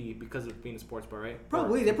extra fee because of being a sports bar, right?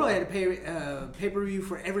 Probably. They probably had to pay pay-per-view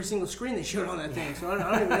for every single screen they showed on that thing. So I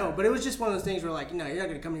don't even know. But it was just one of those things where like, you're not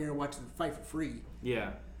gonna come here and watch the fight for free. Yeah.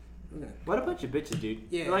 Okay. What a bunch of bitches, dude.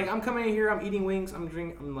 Yeah. Like I'm coming in here, I'm eating wings,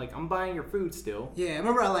 I'm buying your food still. Yeah, I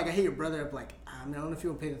remember I hit your brother up like, I mean, I don't know if you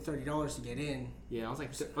want to pay the $30 to get in. Yeah, I was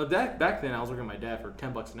like, back then I was working with my dad for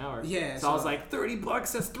 $10 an hour. Yeah. So I was like,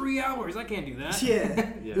 $30, that's 3 hours. I can't do that.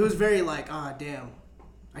 Yeah. Yeah. It was very like, damn.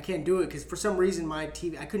 I can't do it because for some reason my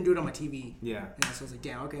TV, I couldn't do it on my TV. Yeah. And so I was like,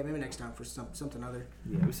 damn, okay, maybe next time for something other.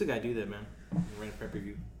 Yeah, we still gotta do that, man. Rent a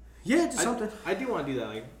pay-per-view. Yeah, just something. I do want to do that,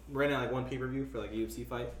 like rent out like one pay-per-view for like a UFC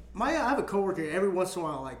fight. I have a coworker every once in a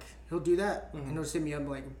while, like he'll do that and he'll send me up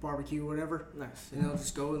like barbecue or whatever. Nice. And he'll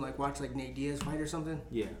just go and like watch like Nate Diaz fight or something.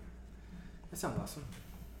 Yeah. That sounds awesome.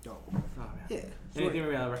 Dope. Oh man. Yeah. Anything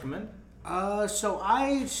we recommend? So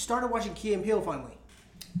I started watching Key and Peele finally.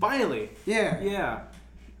 Finally. Yeah. Yeah.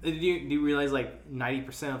 Do you realize like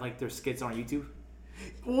 90% of like their skits are on YouTube?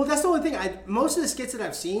 Well, that's the only thing. Most of the skits that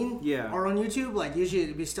I've seen Yeah. are on YouTube. Like usually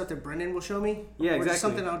it'd be stuff that Brendan will show me. Yeah, or exactly. just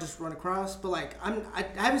something I'll just run across. But like I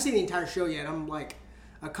haven't seen the entire show yet. I'm like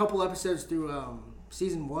a couple episodes through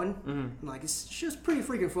season 1. And like it's just pretty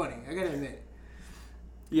freaking funny. I gotta admit.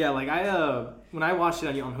 Yeah, like when I watched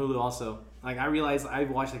it on Hulu also, like I realized I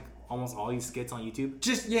watched like almost all these skits on YouTube.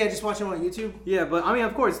 Just watch them on YouTube. Yeah, but I mean,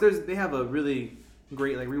 of course, they have a really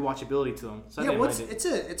great like rewatchability to them. So I Yeah, didn't mind it.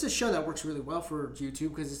 it's a show that works really well for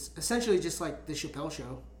YouTube because it's essentially just like the Chappelle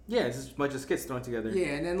Show. Yeah, it's just a bunch of skits thrown together. Yeah,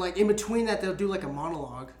 and then like in between that they'll do like a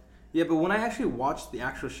monologue. Yeah, but when I actually watched the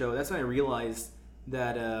actual show, that's when I realized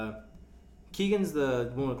that Keegan's the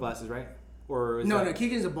one with glasses, right? Or is No,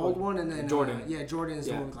 Keegan's the bald one, and then Jordan. Jordan is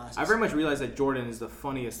the one with glasses. I very much realized that Jordan is the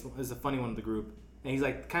funny one of the group, and he's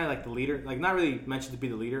like kind of like the leader, like not really mentioned to be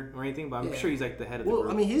the leader or anything, but I'm sure he's like the head of the group.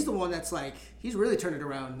 Well, I mean, he's the one that's like he's really turned it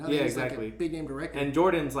around. Now that he's exactly. like a big name director. And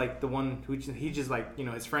Jordan's like the one who he's just like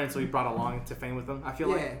his friend, so he brought along to fame with him. I feel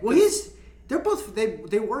like. Well, they're both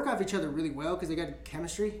they work off each other really well because they got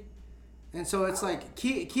chemistry, and so it's like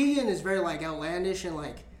Keegan is very like outlandish and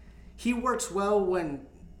like he works well when.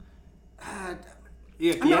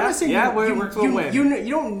 It works well when. You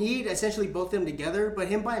don't need essentially both of them together, but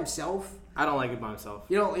him by himself. I don't like it by himself.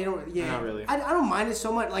 You don't. Yeah. Not really. I don't mind it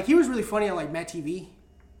so much. Like he was really funny on like Matt TV.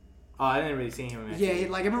 Oh, I didn't really see him. On Yeah,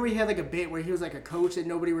 like I remember he had like a bit where he was like a coach that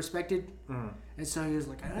nobody respected, and so he was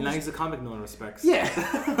like, and now he's a comic no one respects. Yeah,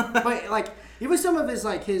 but like even some of his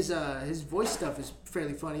like his voice stuff is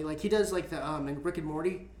fairly funny. Like he does like the in Rick and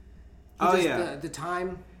Morty. He does the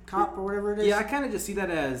time cop or whatever it is. Yeah, I kind of just see that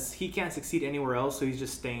as he can't succeed anywhere else, so he's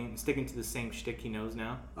just sticking to the same shtick he knows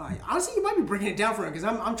now. Honestly, you might be breaking it down for him because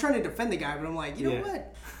I'm trying to defend the guy, but I'm like, you know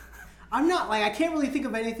what? I'm not like I can't really think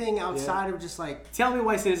of anything outside of just like. Tell me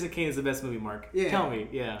why Citizen Kane is the best movie, Mark. Yeah. Tell me.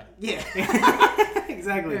 Yeah. Yeah.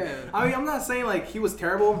 Exactly. Yeah. I mean, I'm not saying like he was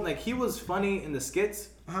terrible. Like he was funny in the skits,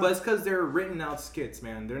 but it's because they're written out skits,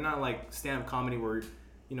 man. They're not like stand-up comedy where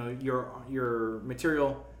your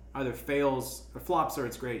material either fails or flops or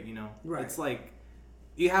it's great. Right. It's like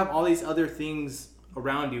you have all these other things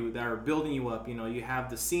around you that are building you up. You have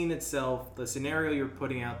the scene itself, the scenario you're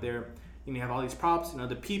putting out there. You have all these props,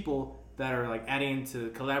 the people that are like adding to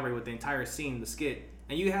collaborate with the entire scene, the skit,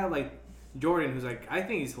 and you have like Jordan, who's like I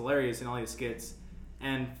think he's hilarious in all these skits,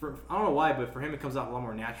 and I don't know why, but for him it comes out a lot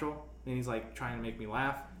more natural, and he's like trying to make me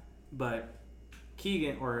laugh. But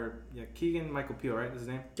Keegan Michael Peele, right? Is his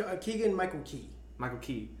name? Keegan Michael Key. Michael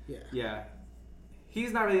Key. Yeah. Yeah.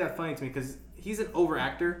 He's not really that funny to me because he's an over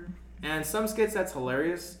actor, and some skits that's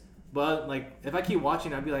hilarious, but like if I keep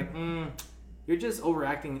watching, I'd be like, you're just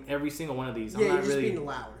overacting every single one of these. Yeah, you're just being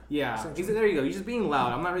loud. Yeah, there you go. You're just being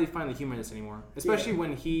loud. I'm not really finding the humor in this anymore. Especially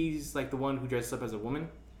when he's like the one who dresses up as a woman.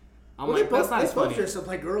 That's not as funny. They both dress up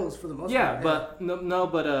like girls for the most part. Yeah, but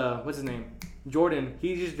what's his name? Jordan.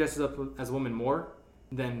 He just dresses up as a woman more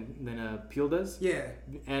than Peele does. Yeah.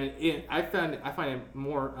 And I find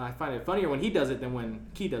it funnier when he does it than when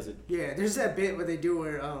Key does it. Yeah, there's that bit where they do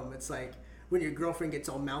where it's like when your girlfriend gets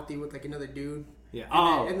all mouthy with like another dude.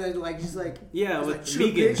 Yeah. And then like she's like with like,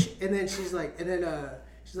 vegan. Bitch. And then she's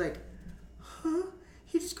like, huh?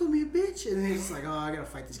 He just called me a bitch. And then he's like, oh, I gotta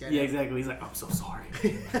fight this guy. Yeah, exactly. He's like, I'm so sorry.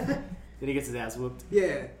 Then he gets his ass whooped.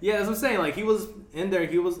 Yeah. Yeah, that's what I'm saying. Like he was in there.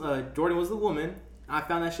 He was Jordan was the woman. I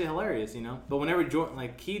found that shit hilarious, But whenever Jordan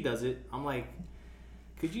like Key does it, I'm like,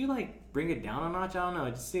 could you like bring it down a notch? I don't know.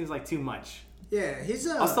 It just seems like too much. Yeah,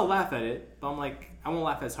 I'll still laugh at it, but I'm like, I won't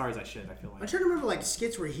laugh as hard as I should. I feel like. I'm trying to remember like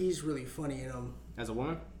skits where he's really funny in them. As a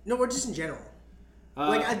woman? No, or just in general.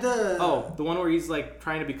 The one where he's like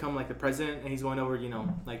trying to become like the president, and he's going over,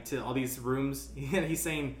 like to all these rooms, and he's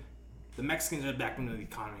saying, the Mexicans are back into the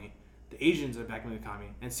economy, the Asians are back into the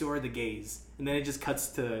economy, and so are the gays, and then it just cuts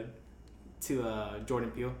to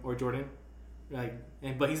Jordan Peele or Jordan,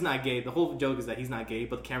 but he's not gay. The whole joke is that he's not gay,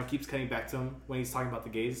 but the camera keeps cutting back to him when he's talking about the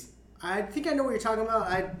gays. I think I know what you're talking about.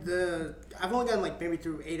 I've only gotten like maybe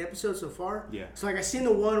through 8 episodes so far. Yeah. So like I seen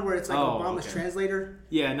the one where it's like Obama's translator.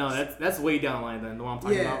 Yeah, no, that's way down the line than the one I'm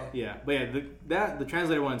talking about. Yeah, but yeah, the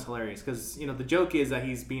translator one is hilarious because the joke is that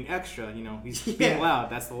he's being extra. He's being loud.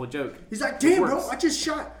 That's the whole joke. He's like, damn, bro, I just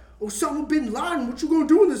shot Osama bin Laden. What you gonna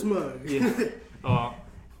do in this mug? Yeah.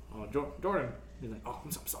 Jordan. He's like,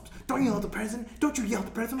 stop. Don't yell at the president. Don't you yell at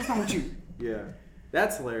the president. What's wrong with you? Yeah,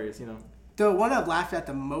 that's hilarious. The one I've laughed at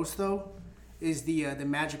the most though is the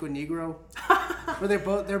magical Negro,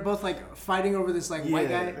 where they're both like fighting over this like white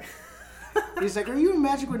guy. He's like, "Are you a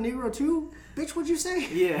magical Negro too, bitch? What'd you say?"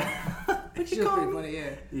 Yeah, which is pretty funny.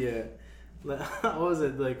 Yeah. What was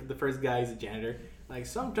it like? The first guy, he's a janitor. Like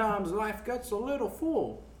sometimes life gets a little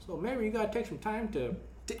full, so maybe you gotta take some time to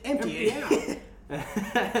empty it out.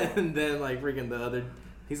 And then like freaking the other.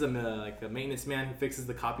 He's a maintenance man who fixes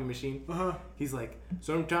the copy machine. He's like,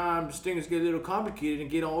 sometimes things get a little complicated and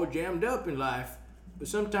get all jammed up in life, but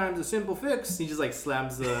sometimes a simple fix. He just like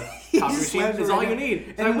slams the copy machine. It's all you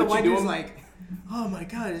need. And then the white dude's like, oh my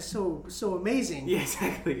god, it's so amazing. Yeah,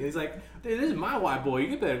 exactly. He's like, this is my white boy.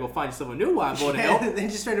 You better go find yourself a new white boy to help. And then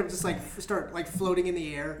just straight up just like start like floating in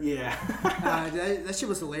the air. Yeah. That shit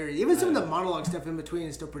was hilarious. Even some of the monologue stuff in between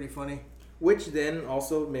is still pretty funny. Which then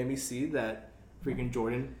also made me see that freaking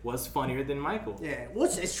Jordan was funnier than Michael. Yeah, well,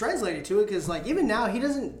 it's translated to it because like even now he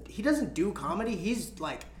doesn't do comedy. He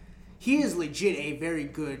is legit a very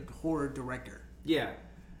good horror director. Yeah,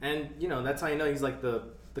 and that's how you know he's like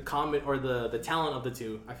the comedy or the talent of the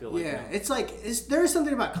two. I feel like. Yeah, it's like there is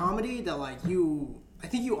something about comedy that like I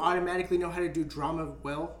think you automatically know how to do drama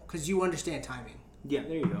well because you understand timing. Yeah,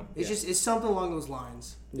 there you go. It's something along those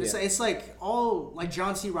lines. Yeah. It's like all like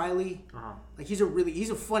John C. Reilly. Like he's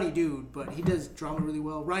a funny dude, but he does drama really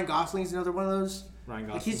well. Ryan Gosling's another one of those. Ryan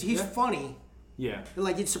Gosling. Like he's funny. Yeah.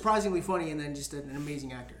 Like it's surprisingly funny, and then just an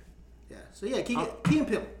amazing actor. Yeah. So yeah, Key and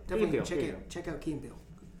Peele. Definitely check out Key and Peele.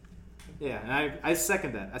 Yeah, and I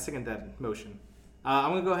second that. I second that motion.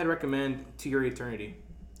 I'm gonna go ahead and recommend To Your Eternity.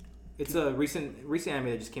 It's a recent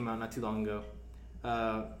anime that just came out not too long ago.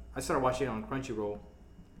 I started watching it on Crunchyroll.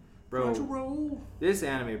 Bro, Crunchyroll. This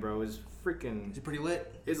anime, bro, is freaking. Is it pretty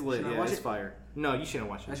lit? It's lit. Yeah, it's fire. No, you shouldn't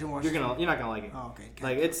watch it. I shouldn't watch it. You're not gonna like it. Oh, okay.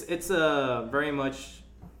 Like it's a very much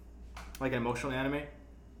like an emotional anime.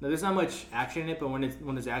 No, there's not much action in it, but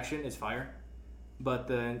when there's action, it's fire.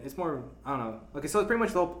 But it's more, I don't know. Okay, so pretty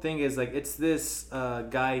much the whole thing is like it's this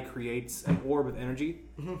guy creates an orb of energy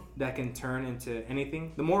that can turn into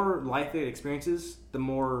anything. The more life it experiences, the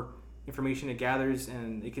more information it gathers,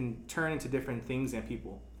 and it can turn into different things and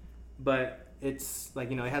people. But it's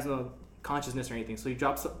like, it has no consciousness or anything. So he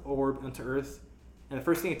drops the orb onto Earth, and the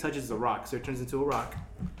first thing it touches is a rock. So it turns into a rock,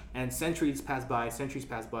 and centuries pass by,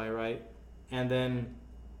 right? And then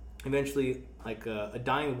eventually, like a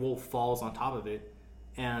dying wolf falls on top of it,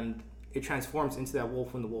 and it transforms into that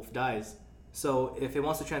wolf when the wolf dies. So if it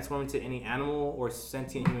wants to transform into any animal or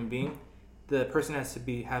sentient human being, the person has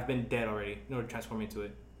to have been dead already in order to transform into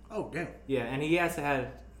it. Oh, damn. Yeah, and he has to have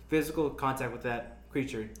physical contact with that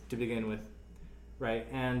creature to begin with, right?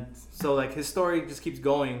 And so like his story just keeps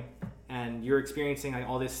going, and you're experiencing like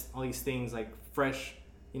all these things like fresh,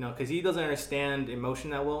 because he doesn't understand emotion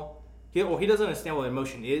that well. He doesn't understand what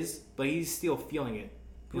emotion is, but he's still feeling it.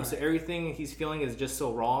 Right. So everything he's feeling is just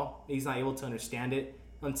so raw. He's not able to understand it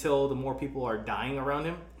until the more people are dying around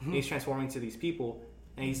him, and he's transforming to these people,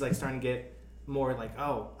 and he's like starting to get more like,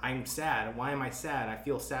 oh, I'm sad. Why am I sad? I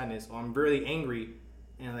feel sadness. Or I'm really angry,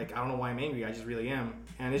 and like I don't know why I'm angry. I just really am.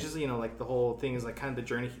 And it's just like the whole thing is like kind of the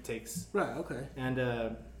journey he takes. Right. Okay.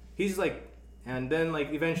 And he's like, and then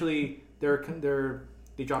like eventually they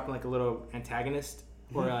drop in like a little antagonist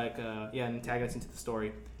or like an antagonist into the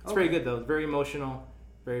story. It's pretty good though. It's very emotional,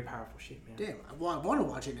 very powerful shit, man. Damn, I want to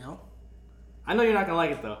watch it now. I know you're not gonna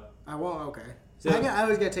like it though. I won't. Okay. So I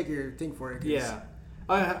always gotta take your thing for it. Yeah.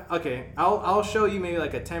 Okay, I'll show you maybe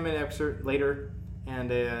like a 10-minute excerpt later, and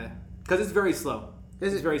because it's very slow.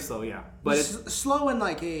 It's very slow, yeah. But it's slow in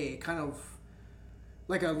like a kind of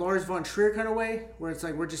like a Lars von Trier kind of way, where it's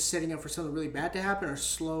like we're just setting up for something really bad to happen, or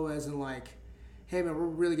slow as in like, hey man, we're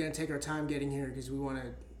really gonna take our time getting here because we want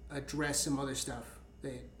to address some other stuff.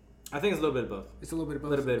 I think it's a little bit of both. It's a little bit of both.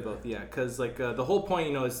 A little bit of both, yeah. Because like the whole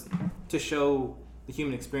point, is to show the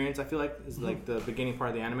human experience. I feel like is like the beginning part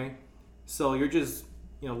of the anime. So you're just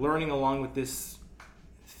learning along with this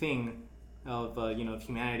thing of of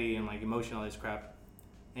humanity and like emotion, all this crap,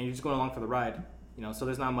 and you're just going along for the ride. So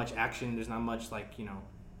there's not much action. There's not much like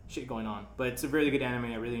shit going on. But it's a really good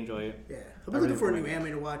anime. I really enjoy it. Yeah, I've been looking for a new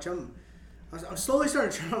anime to watch. I'm slowly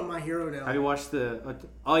starting to turn on My Hero now. Have you watched the?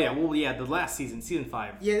 Oh yeah, well yeah, the last season, season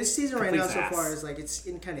 5. Yeah, this season right now so ass. far is like it's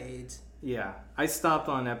in kind of AIDS. Yeah, I stopped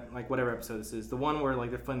on like whatever episode this is. The one where like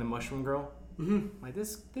they're playing the Mushroom Girl. Mm-hmm. Like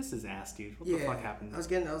this is ass, dude. What the fuck happened? I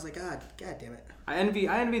was like, God damn it. I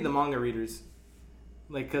envy the manga readers,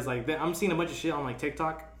 like, cause like I'm seeing a bunch of shit on like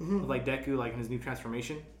TikTok with like Deku like in his new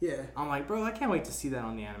transformation. Yeah. I'm like, bro, I can't wait to see that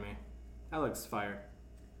on the anime. That looks fire.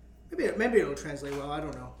 Maybe it'll translate well. I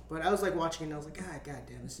don't know. But I was like watching it and I was like, God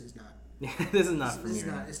damn, this is not. This is not for me.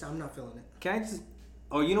 I'm not feeling it. Can I just?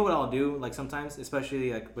 Oh, you know what I'll do? Like sometimes,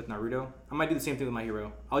 especially like with Naruto, I might do the same thing with My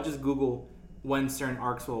Hero. I'll just Google when certain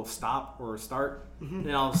arcs will stop or start, and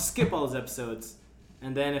then I'll skip all those episodes.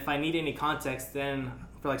 And then if I need any context, then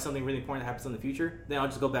for like something really important that happens in the future, then I'll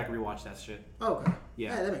just go back and rewatch that shit. Oh, okay.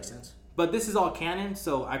 Yeah, that makes sense. But this is all canon,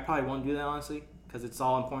 so I probably won't do that honestly, because it's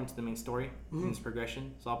all important to the main story and its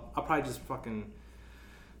progression. So I'll probably just fucking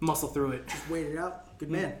muscle through it. Just wait it out.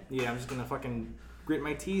 Good man. Yeah, I'm just gonna fucking grit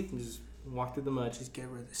my teeth and just walk through the mud. Just get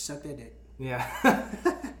rid of it. Suck that dick. Yeah.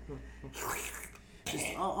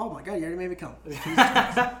 Oh my god, you already made me come.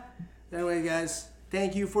 Anyway, guys,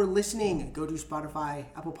 thank you for listening. Go to Spotify,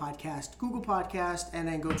 Apple Podcast, Google Podcast, and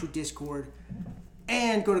then go to Discord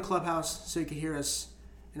and go to Clubhouse so you can hear us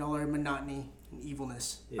in all our monotony and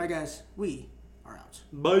evilness. Yeah. All right, guys, we are out.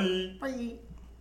 Bye. Bye.